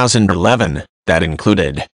 2011, that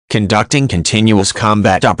included conducting continuous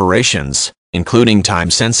combat operations, including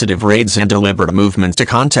time-sensitive raids and deliberate movement to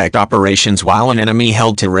contact operations while an enemy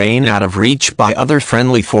held terrain out of reach by other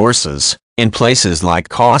friendly forces, in places like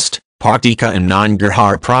Khost, Paktika and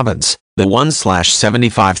Nangarhar Province. The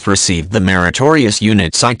 1/75th received the Meritorious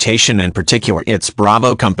Unit Citation. In particular, its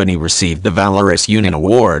Bravo Company received the Valorous Unit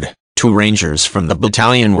Award. 2 Rangers from the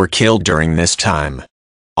battalion were killed during this time.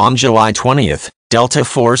 On July 20, Delta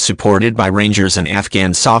Force supported by Rangers and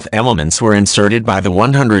Afghan SOF elements were inserted by the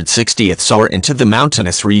 160th SOR into the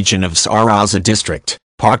mountainous region of Saraza District,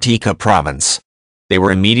 Paktika Province. They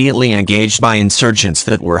were immediately engaged by insurgents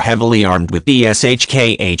that were heavily armed with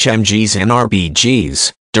BSHK HMGs and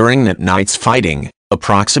RPGs. During that night's fighting,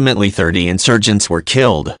 approximately 30 insurgents were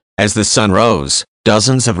killed. As the sun rose,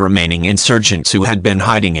 dozens of remaining insurgents who had been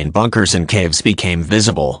hiding in bunkers and caves became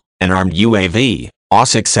visible. An armed UAV,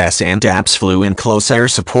 AUSXS and DAPS flew in close air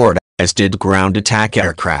support, as did ground attack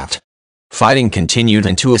aircraft. Fighting continued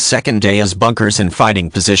into a second day as bunkers and fighting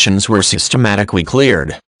positions were systematically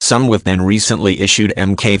cleared, some with then recently issued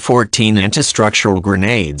Mk-14 anti-structural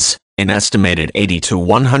grenades. An estimated 80 to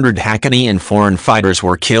 100 Haqqani and foreign fighters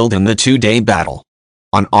were killed in the two-day battle.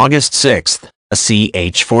 On August 6, a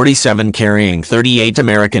CH-47 carrying 38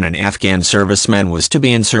 American and Afghan servicemen was to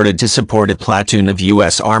be inserted to support a platoon of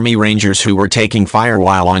U.S. Army Rangers who were taking fire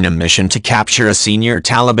while on a mission to capture a senior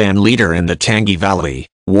Taliban leader in the Tangi Valley,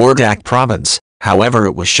 Wardak province. However,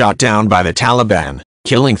 it was shot down by the Taliban,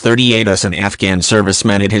 killing 38 US and Afghan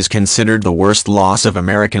servicemen. It is considered the worst loss of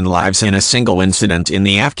American lives in a single incident in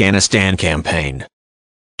the Afghanistan campaign.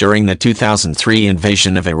 During the 2003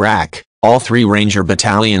 invasion of Iraq, all three Ranger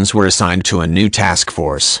battalions were assigned to a new task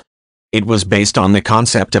force. It was based on the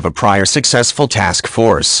concept of a prior successful task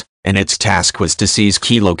force, and its task was to seize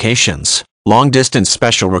key locations, long-distance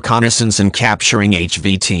special reconnaissance and capturing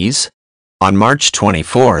HVTs. On March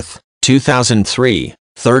 24, 2003,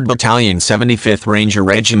 3rd Battalion 75th Ranger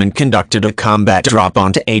Regiment conducted a combat drop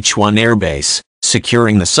onto H-1 Air Base,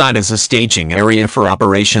 securing the site as a staging area for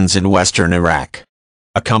operations in western Iraq.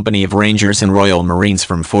 A company of Rangers and Royal Marines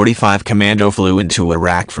from 45 Commando flew into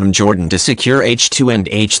Iraq from Jordan to secure H-2 and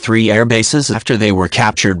H-3 air bases after they were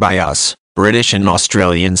captured by US, British and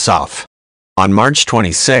Australian SAF. On March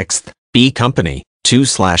 26, B Company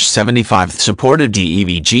 2/75th supported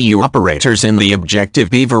DEVGU operators in the Objective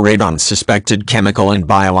Beaver raid on suspected chemical and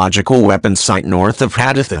biological weapons site north of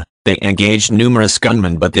Haditha. They engaged numerous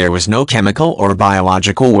gunmen, but there was no chemical or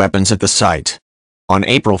biological weapons at the site. On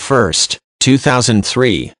April 1,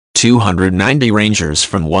 2003, 290 Rangers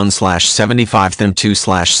from 1/75th and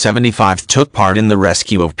 2/75th took part in the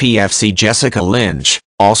rescue of PFC Jessica Lynch.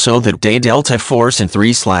 Also that day Delta Force and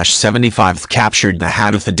 3/75th captured the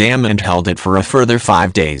Haditha Dam and held it for a further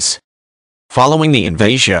 5 days. Following the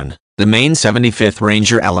invasion, the main 75th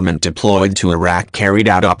Ranger element deployed to Iraq carried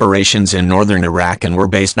out operations in northern Iraq and were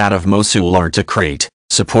based out of Mosul or Tikrit,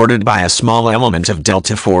 supported by a small element of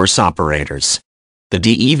Delta Force operators. The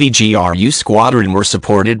DEVGRU squadron were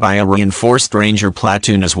supported by a reinforced Ranger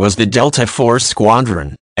platoon, as was the Delta Force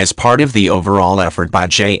squadron, as part of the overall effort by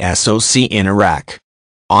JSOC in Iraq.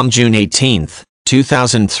 On June 18,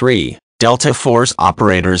 2003, Delta Force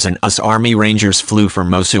operators and US Army Rangers flew from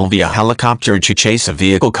Mosul via helicopter to chase a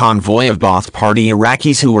vehicle convoy of Ba'ath Party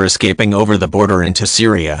Iraqis who were escaping over the border into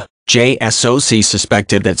Syria. JSOC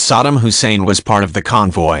suspected that Saddam Hussein was part of the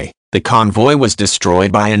convoy. The convoy was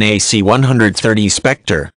destroyed by an AC-130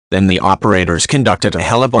 Spectre. Then the operators conducted a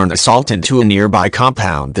heliborne assault into a nearby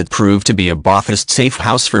compound that proved to be a Ba'athist safe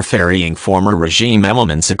house for ferrying former regime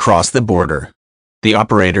elements across the border. The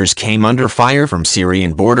operators came under fire from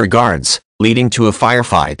Syrian border guards, leading to a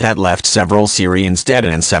firefight that left several Syrians dead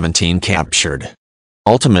and 17 captured.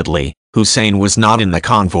 Ultimately, Hussein was not in the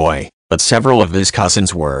convoy, but several of his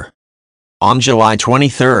cousins were. On July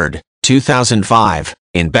 23, 2005,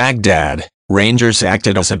 in Baghdad, Rangers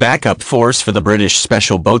acted as a backup force for the British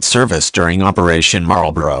Special Boat Service during Operation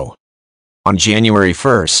Marlborough. On January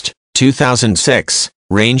 1, 2006,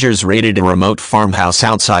 Rangers raided a remote farmhouse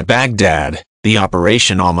outside Baghdad. The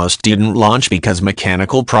operation almost didn't launch because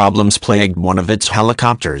mechanical problems plagued one of its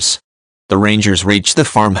helicopters. The Rangers reached the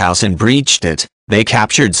farmhouse and breached it. They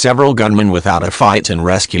captured several gunmen without a fight and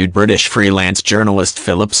rescued British freelance journalist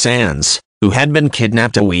Philip Sands, who had been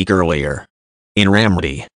kidnapped a week earlier. In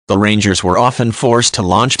Ramadi, the Rangers were often forced to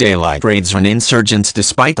launch daylight raids on insurgents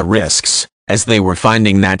despite the risks, as they were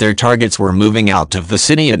finding that their targets were moving out of the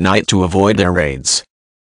city at night to avoid their raids.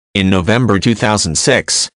 In November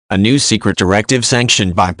 2006, a new secret directive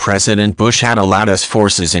sanctioned by President Bush had allowed US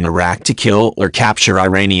forces in Iraq to kill or capture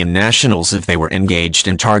Iranian nationals if they were engaged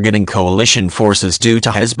in targeting coalition forces due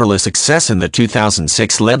to Hezbollah's success in the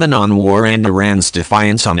 2006 Lebanon war and Iran's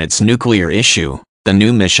defiance on its nuclear issue. The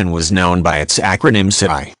new mission was known by its acronym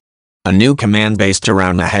SII. A new command based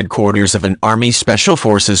around the headquarters of an Army Special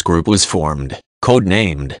Forces group was formed,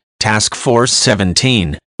 codenamed Task Force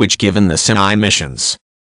 17, which given the SII missions.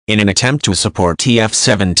 In an attempt to support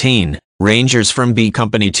TF-17, Rangers from B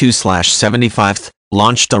Company 2/75th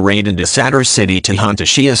launched a raid into Sadr City to hunt a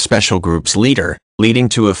Shia Special Group's leader, leading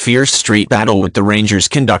to a fierce street battle with the Rangers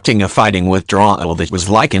conducting a fighting withdrawal that was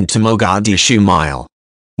likened to Mogadishu Mile.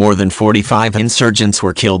 More than 45 insurgents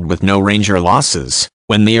were killed with no Ranger losses.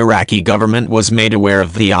 When the Iraqi government was made aware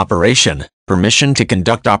of the operation, permission to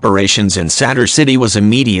conduct operations in Sadr City was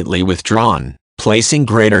immediately withdrawn, placing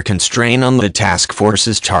greater constraint on the task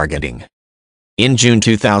force's targeting. In June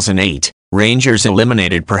 2008, Rangers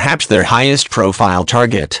eliminated perhaps their highest profile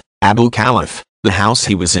target, Abu Khalaf. The house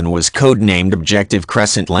he was in was codenamed Objective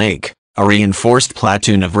Crescent Lake. A reinforced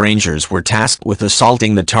platoon of Rangers were tasked with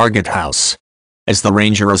assaulting the target house. As the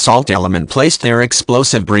Ranger assault element placed their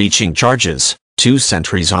explosive breaching charges, 2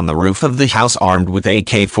 sentries on the roof of the house armed with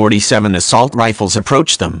AK-47 assault rifles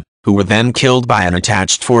approached them, who were then killed by an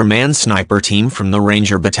attached 4-man sniper team from the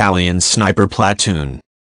Ranger Battalion's sniper platoon.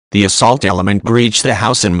 The assault element breached the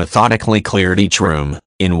house and methodically cleared each room.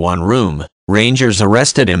 In one room, Rangers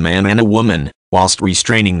arrested a man and a woman. Whilst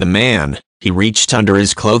restraining the man, he reached under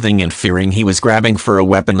his clothing and fearing he was grabbing for a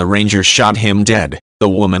weapon, the Ranger shot him dead. The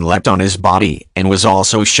woman leapt on his body and was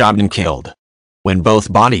also shot and killed. When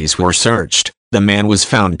both bodies were searched, the man was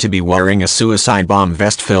found to be wearing a suicide bomb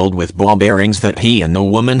vest filled with ball bearings that he and the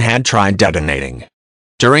woman had tried detonating.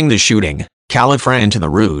 During the shooting, Calif ran to the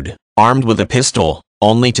road, armed with a pistol,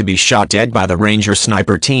 only to be shot dead by the Ranger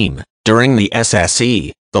sniper team. During the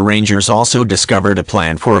SSE, the Rangers also discovered a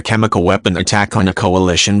plan for a chemical weapon attack on a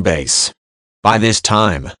coalition base. By this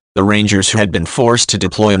time, the Rangers had been forced to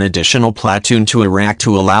deploy an additional platoon to Iraq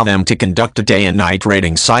to allow them to conduct a day and night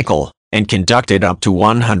raiding cycle, and conducted up to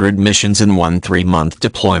 100 missions in one 3-month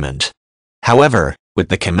deployment. However, with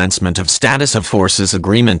the commencement of Status of Forces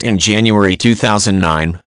Agreement in January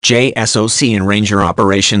 2009, JSOC and Ranger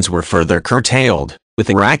operations were further curtailed, with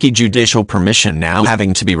Iraqi judicial permission now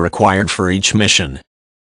having to be required for each mission.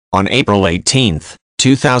 On April 18,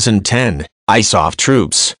 2010, ISAF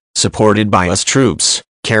troops, supported by US troops,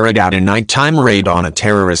 carried out a nighttime raid on a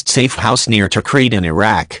terrorist safe house near Tikrit in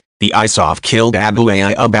Iraq. The ISAF killed Abu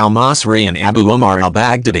Ayyub al-Masri and Abu Omar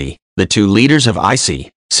al-Baghdadi, the 2 leaders of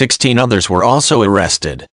ISI. 16 others were also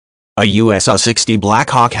arrested. A US A-60 Black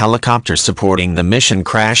Hawk helicopter supporting the mission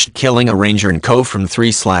crashed, killing a Ranger and co from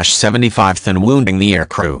 3/75th and wounding the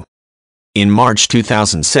aircrew. In March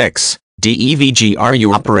 2006,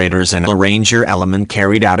 DEVGRU operators and a Ranger element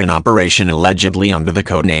carried out an operation allegedly under the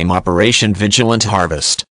codename Operation Vigilant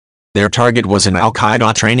Harvest. Their target was an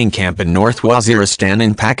Al-Qaeda training camp in North Waziristan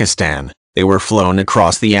in Pakistan. They were flown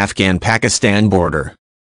across the Afghan-Pakistan border.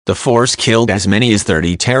 The force killed as many as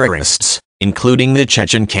 30 terrorists, including the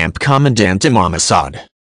Chechen camp commandant Imam Assad.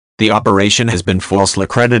 The operation has been falsely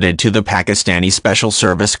credited to the Pakistani Special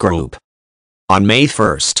Service Group. On May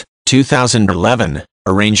 1, 2011,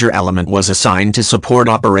 a Ranger element was assigned to support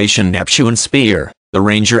Operation Neptune Spear. The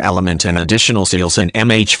Ranger element and additional SEALs and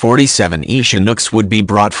MH-47E Chinooks would be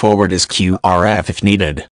brought forward as QRF if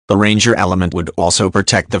needed. The Ranger element would also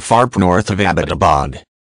protect the far north of Abbottabad.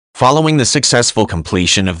 Following the successful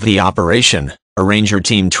completion of the operation, a Ranger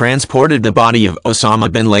team transported the body of Osama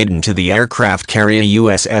bin Laden to the aircraft carrier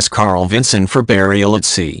USS Carl Vinson for burial at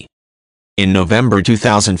sea. In November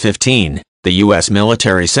 2015, the U.S.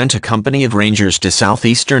 military sent a company of Rangers to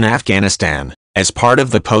southeastern Afghanistan, as part of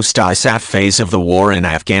the post-ISAF phase of the war in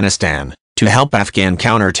Afghanistan, to help Afghan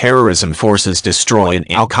counter-terrorism forces destroy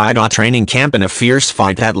an Al-Qaeda training camp in a fierce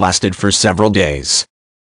fight that lasted for several days.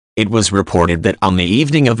 It was reported that on the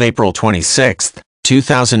evening of April 26,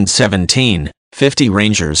 2017, 50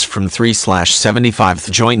 Rangers from 3/75th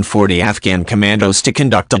joined 40 Afghan commandos to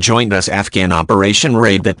conduct a joint US-Afghan operation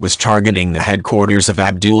raid that was targeting the headquarters of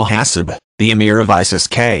Abdul Hasib, the emir of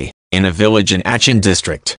ISIS-K, in a village in Achin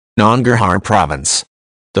district, Nangarhar province.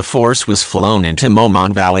 The force was flown into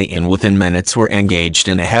Mohmand Valley and within minutes were engaged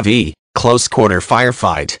in a heavy, close-quarter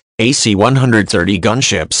firefight. AC-130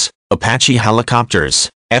 gunships, Apache helicopters,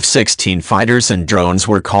 F-16 fighters and drones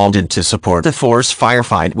were called in to support the force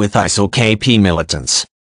firefight with ISIL-KP militants.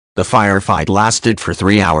 The firefight lasted for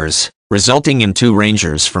 3 hours, resulting in 2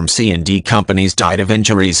 Rangers from C&D companies died of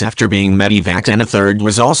injuries after being medevaced and a third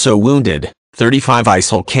was also wounded. 35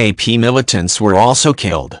 ISIL-KP militants were also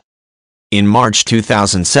killed. In March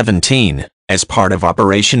 2017, as part of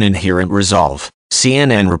Operation Inherent Resolve,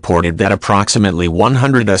 CNN reported that approximately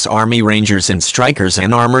 100 US Army Rangers and Strikers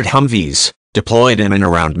and armored Humvees, deployed in and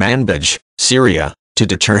around Manbij, Syria, to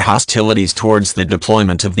deter hostilities towards the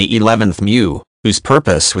deployment of the 11th MU, whose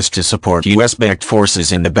purpose was to support US-backed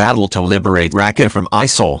forces in the battle to liberate Raqqa from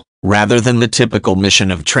ISIL, rather than the typical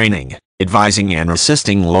mission of training, advising and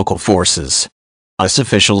assisting local forces. US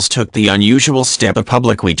officials took the unusual step of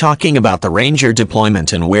publicly talking about the Ranger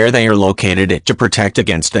deployment and where they are located to protect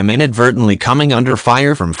against them inadvertently coming under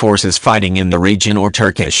fire from forces fighting in the region or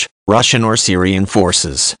Turkish, Russian or Syrian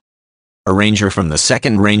forces. A Ranger from the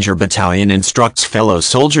 2nd Ranger Battalion instructs fellow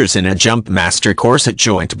soldiers in a Jump Master course at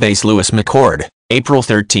Joint Base Lewis McChord, April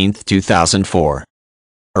 13, 2004.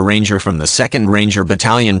 A Ranger from the 2nd Ranger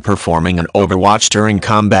Battalion performing an overwatch during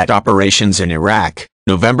combat operations in Iraq,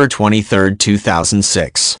 November 23,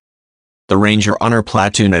 2006. The Ranger Honor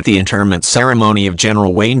Platoon at the interment ceremony of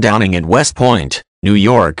General Wayne Downing at West Point, New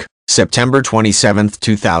York, September 27,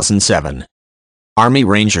 2007. Army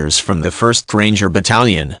Rangers from the 1st Ranger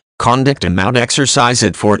Battalion, conduct a mounted exercise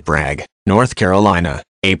at Fort Bragg, North Carolina,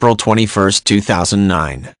 April 21,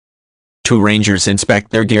 2009. 2 Rangers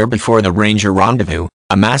inspect their gear before the Ranger Rendezvous,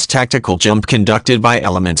 a mass tactical jump conducted by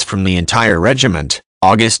elements from the entire regiment,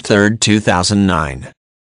 August 3, 2009.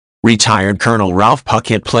 Retired Colonel Ralph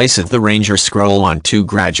Puckett places the Ranger Scroll on 2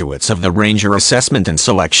 graduates of the Ranger Assessment and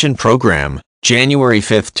Selection Program, January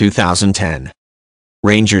 5, 2010.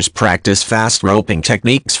 Rangers practice fast roping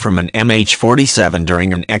techniques from an MH-47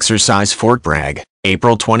 during an exercise Fort Bragg,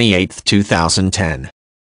 April 28, 2010.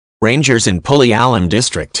 Rangers in Puli Alam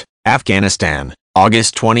District, Afghanistan,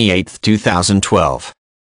 August 28, 2012.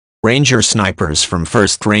 Ranger snipers from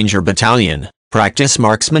 1st Ranger Battalion practice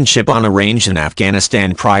marksmanship on a range in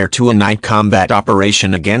Afghanistan prior to a night combat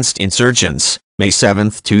operation against insurgents, May 7,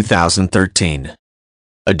 2013.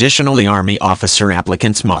 Additionally, Army officer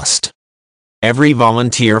applicants must. Every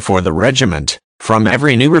volunteer for the regiment, from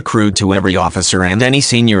every new recruit to every officer and any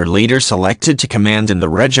senior leader selected to command in the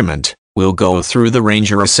regiment, will go through the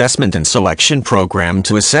Ranger Assessment and Selection Program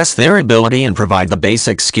to assess their ability and provide the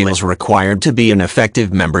basic skills required to be an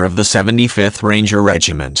effective member of the 75th Ranger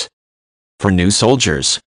Regiment. For new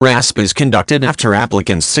soldiers, RASP is conducted after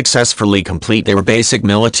applicants successfully complete their basic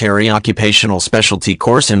military occupational specialty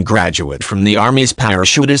course and graduate from the Army's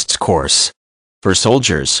parachutists course. For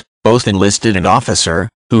soldiers, both enlisted and officer,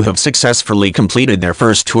 who have successfully completed their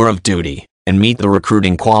first tour of duty and meet the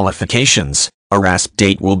recruiting qualifications, a RASP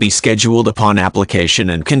date will be scheduled upon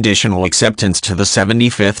application and conditional acceptance to the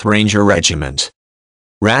 75th Ranger Regiment.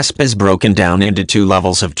 RASP is broken down into 2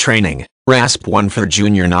 levels of training, RASP 1 for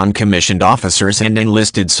junior non-commissioned officers and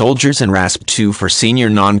enlisted soldiers and RASP 2 for senior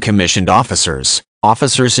non-commissioned officers,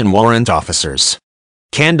 officers and warrant officers.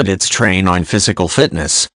 Candidates train on physical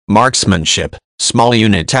fitness, marksmanship, small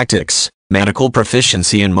unit tactics, medical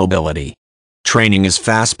proficiency and mobility. Training is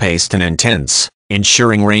fast-paced and intense,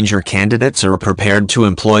 ensuring Ranger candidates are prepared to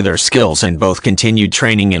employ their skills and both continued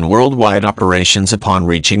training in worldwide operations upon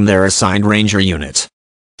reaching their assigned Ranger unit.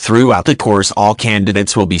 Throughout the course, all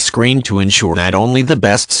candidates will be screened to ensure that only the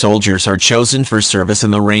best soldiers are chosen for service in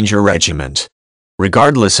the Ranger Regiment.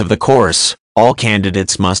 Regardless of the course, all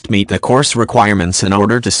candidates must meet the course requirements in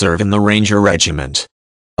order to serve in the Ranger Regiment.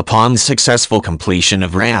 Upon successful completion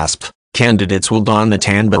of RASP, candidates will don the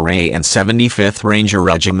tan beret and 75th Ranger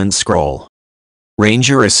Regiment scroll.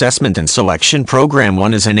 Ranger Assessment and Selection Program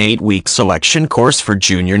 1 is an 8-week selection course for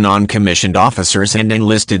junior non-commissioned officers and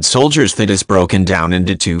enlisted soldiers that is broken down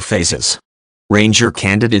into 2 phases. Ranger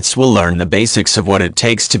candidates will learn the basics of what it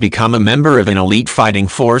takes to become a member of an elite fighting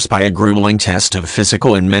force by a grueling test of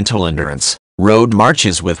physical and mental endurance, road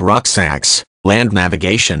marches with rucksacks, land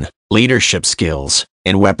navigation, leadership skills,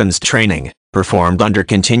 and weapons training, performed under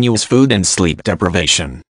continuous food and sleep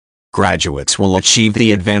deprivation. Graduates will achieve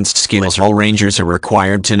the advanced skills all Rangers are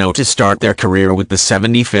required to know to start their career with the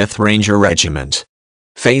 75th Ranger Regiment.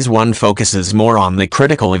 Phase 1 focuses more on the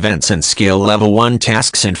critical events and skill level 1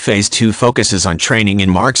 tasks, and Phase 2 focuses on training in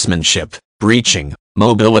marksmanship, breaching,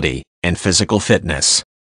 mobility, and physical fitness.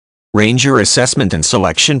 Ranger Assessment and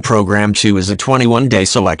Selection Program 2 is a 21-day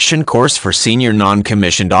selection course for senior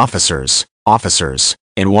non-commissioned officers,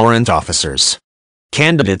 and warrant officers.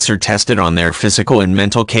 Candidates are tested on their physical and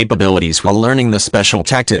mental capabilities while learning the special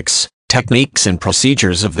tactics, techniques and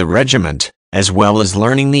procedures of the regiment, as well as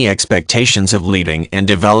learning the expectations of leading and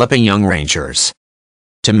developing young Rangers.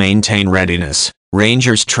 To maintain readiness,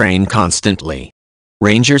 Rangers train constantly.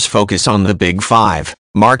 Rangers focus on the Big 5,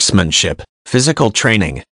 marksmanship, physical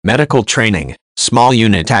training, medical training, small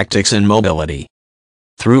unit tactics and mobility.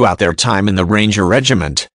 Throughout their time in the Ranger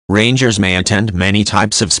Regiment, Rangers may attend many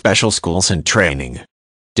types of special schools and training.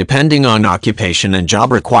 Depending on occupation and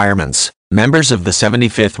job requirements, members of the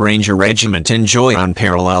 75th Ranger Regiment enjoy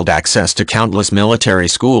unparalleled access to countless military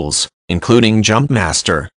schools, including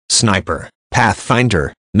Jumpmaster, Sniper,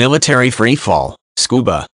 Pathfinder, Military Freefall,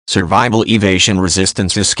 Scuba, Survival Evasion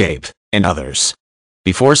Resistance Escape, and others.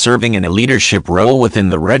 Before serving in a leadership role within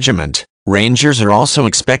the regiment, Rangers are also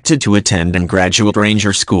expected to attend and graduate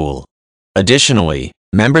Ranger School. Additionally,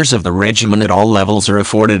 members of the regiment at all levels are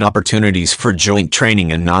afforded opportunities for joint training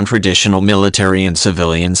in non-traditional military and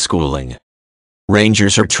civilian schooling.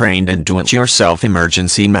 Rangers are trained in do-it-yourself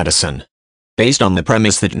emergency medicine. Based on the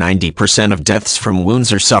premise that 90% of deaths from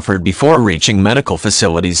wounds are suffered before reaching medical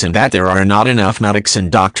facilities and that there are not enough medics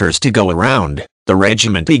and doctors to go around, the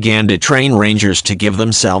regiment began to train Rangers to give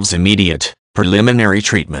themselves immediate, preliminary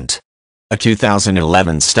treatment. A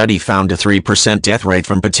 2011 study found a 3% death rate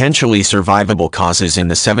from potentially survivable causes in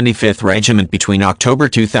the 75th Regiment between October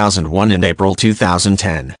 2001 and April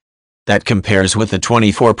 2010. That compares with the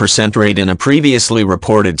 24% rate in a previously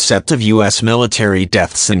reported set of U.S. military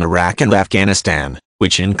deaths in Iraq and Afghanistan,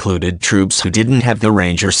 which included troops who didn't have the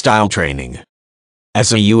Ranger-style training.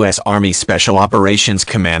 As a U.S. Army Special Operations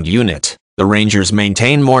Command unit, the Rangers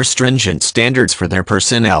maintain more stringent standards for their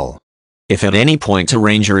personnel. If at any point a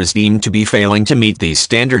Ranger is deemed to be failing to meet these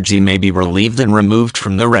standards, he may be relieved and removed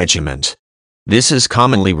from the regiment. This is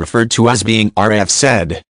commonly referred to as being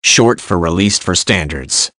RFS'd, short for Released for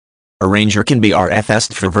Standards. A Ranger can be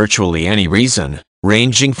RFS'd for virtually any reason,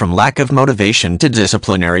 ranging from lack of motivation to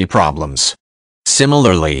disciplinary problems.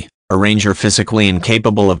 Similarly, a Ranger physically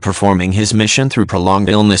incapable of performing his mission through prolonged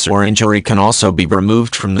illness or injury can also be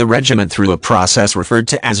removed from the regiment through a process referred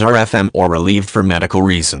to as RFM or relieved for medical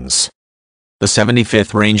reasons. The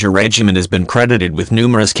 75th Ranger Regiment has been credited with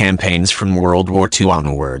numerous campaigns from World War II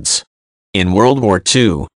onwards. In World War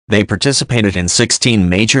II, they participated in 16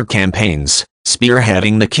 major campaigns,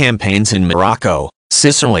 spearheading the campaigns in Morocco,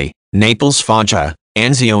 Sicily, Naples, Fallujah,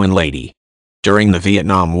 Anzio and Leyte. During the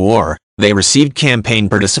Vietnam War, they received campaign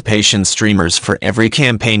participation streamers for every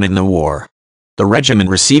campaign in the war. The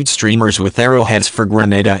regiment received streamers with arrowheads for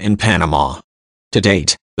Grenada and Panama. To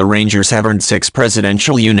date, the Rangers have earned 6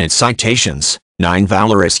 Presidential Unit citations, 9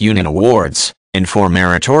 Valorous Unit awards, and 4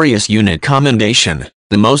 Meritorious Unit commendation,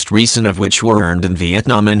 the most recent of which were earned in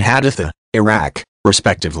Vietnam and Haditha, Iraq,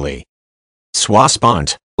 respectively.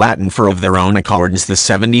 Swaspont, Latin for of their own accord, is the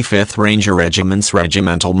 75th Ranger Regiment's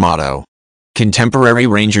regimental motto. Contemporary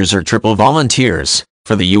Rangers are triple volunteers,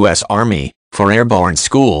 for the U.S. Army, for Airborne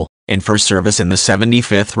School, and for service in the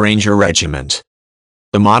 75th Ranger Regiment.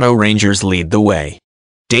 The motto Rangers lead the way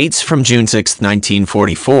dates from June 6,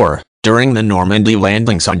 1944, during the Normandy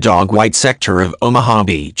landings on Dog White sector of Omaha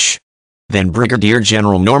Beach. Then Brigadier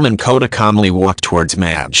General Norman Cota calmly walked towards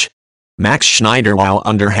Max Schneider while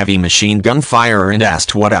under heavy machine gun fire and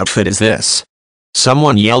asked, "What outfit is this?"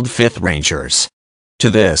 Someone yelled, "5th Rangers." To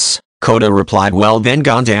this, Cota replied, "Well then,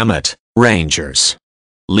 goddammit, Rangers.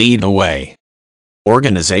 Lead the way."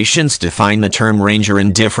 Organizations define the term Ranger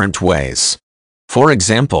in different ways. For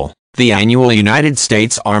example, the annual United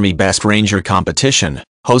States Army Best Ranger competition,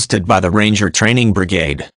 hosted by the Ranger Training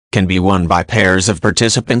Brigade, can be won by pairs of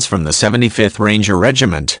participants from the 75th Ranger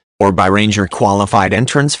Regiment, or by Ranger-qualified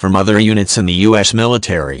entrants from other units in the U.S.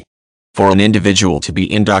 military. For an individual to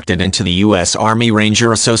be inducted into the U.S. Army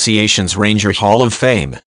Ranger Association's Ranger Hall of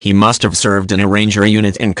Fame, he must have served in a Ranger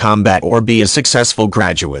unit in combat or be a successful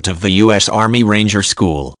graduate of the U.S. Army Ranger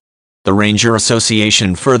School. The Ranger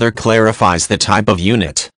Association further clarifies the type of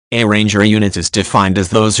unit. A Ranger unit is defined as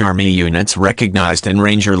those Army units recognized in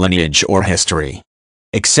Ranger lineage or history.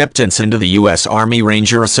 Acceptance into the U.S. Army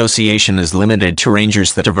Ranger Association is limited to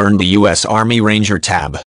Rangers that have earned the U.S. Army Ranger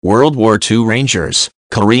tab, World War II Rangers,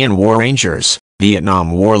 Korean War Rangers,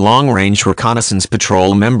 Vietnam War Long Range Reconnaissance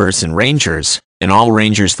Patrol members and Rangers, and all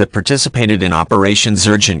Rangers that participated in Operations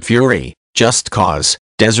Urgent Fury, Just Cause,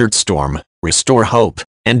 Desert Storm, Restore Hope,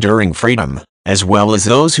 Enduring Freedom, as well as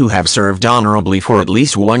those who have served honorably for at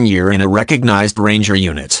least 1 year in a recognized Ranger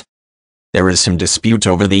unit. There is some dispute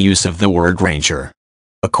over the use of the word Ranger.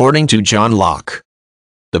 According to John Locke,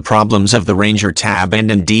 the problems of the Ranger tab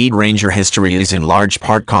and indeed Ranger history is in large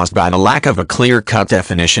part caused by the lack of a clear-cut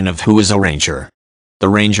definition of who is a Ranger. The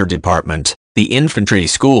Ranger Department, the Infantry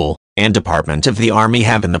School, and Department of the Army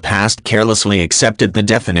have in the past carelessly accepted the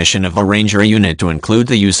definition of a Ranger unit to include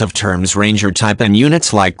the use of terms Ranger type and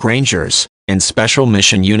units like Rangers, and Special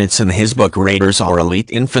Mission Units in his book Raiders or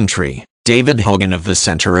Elite Infantry. David Hogan of the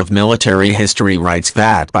Center of Military History writes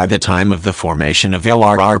that by the time of the formation of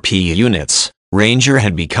LRRP units, Ranger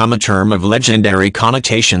had become a term of legendary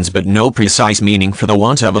connotations but no precise meaning. For the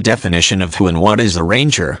want of a definition of who and what is a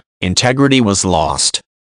Ranger, integrity was lost.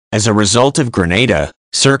 As a result of Grenada,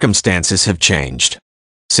 circumstances have changed.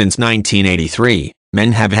 Since 1983,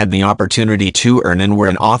 men have had the opportunity to earn and wear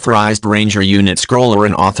an authorized Ranger unit scroll or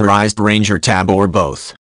an authorized Ranger tab or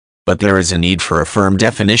both. But there is a need for a firm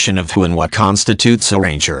definition of who and what constitutes a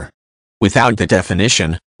Ranger. Without the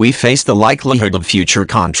definition, we face the likelihood of future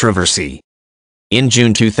controversy. In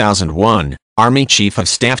June 2001, Army Chief of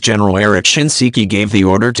Staff General Eric Shinseki gave the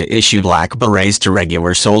order to issue black berets to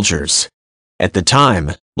regular soldiers. At the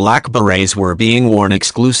time, black berets were being worn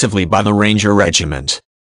exclusively by the Ranger Regiment.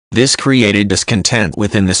 This created discontent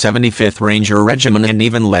within the 75th Ranger Regiment and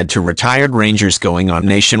even led to retired Rangers going on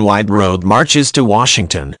nationwide road marches to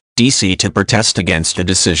Washington, D.C. to protest against the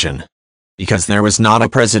decision. Because there was not a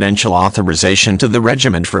presidential authorization to the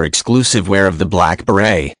regiment for exclusive wear of the black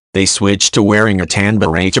beret, they switched to wearing a tan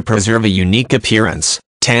beret to preserve a unique appearance,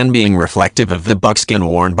 tan being reflective of the buckskin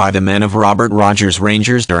worn by the men of Robert Rogers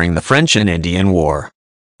Rangers during the French and Indian War.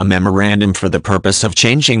 A memorandum for the purpose of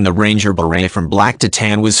changing the Ranger beret from black to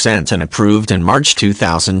tan was sent and approved in March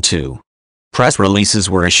 2002. Press releases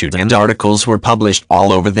were issued and articles were published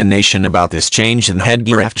all over the nation about this change in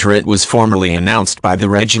headgear after it was formally announced by the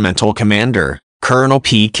regimental commander, Colonel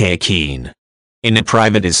P.K. Keane. In a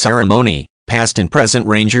private ceremony, past and present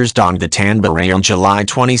Rangers donned the tan beret on July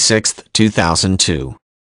 26, 2002.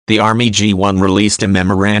 The Army G1 released a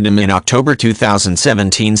memorandum in October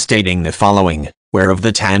 2017 stating the following: wear of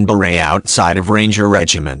the tan beret outside of Ranger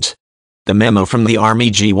Regiment. The memo from the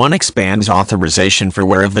Army G1 expands authorization for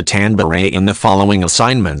wear of the tan beret in the following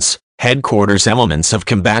assignments: Headquarters Elements of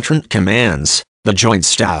Combatant Commands, the Joint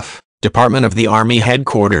Staff, Department of the Army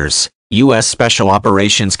Headquarters, U.S. Special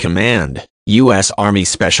Operations Command, U.S. Army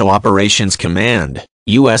Special Operations Command,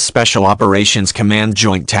 U.S. Special Operations Command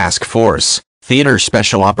Joint Task Force, Theater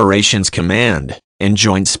Special Operations Command, and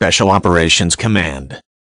Joint Special Operations Command.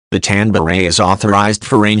 The tan beret is authorized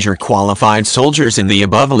for Ranger qualified soldiers in the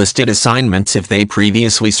above listed assignments if they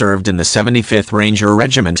previously served in the 75th Ranger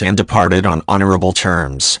Regiment and departed on honorable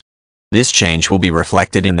terms. This change will be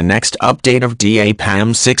reflected in the next update of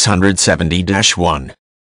DAPAM 670-1.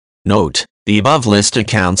 Note: the above list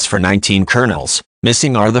accounts for 19 colonels,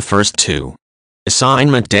 missing are the first two.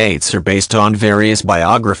 Assignment dates are based on various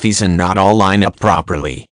biographies and not all line up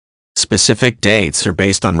properly. Specific dates are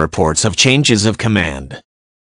based on reports of changes of command.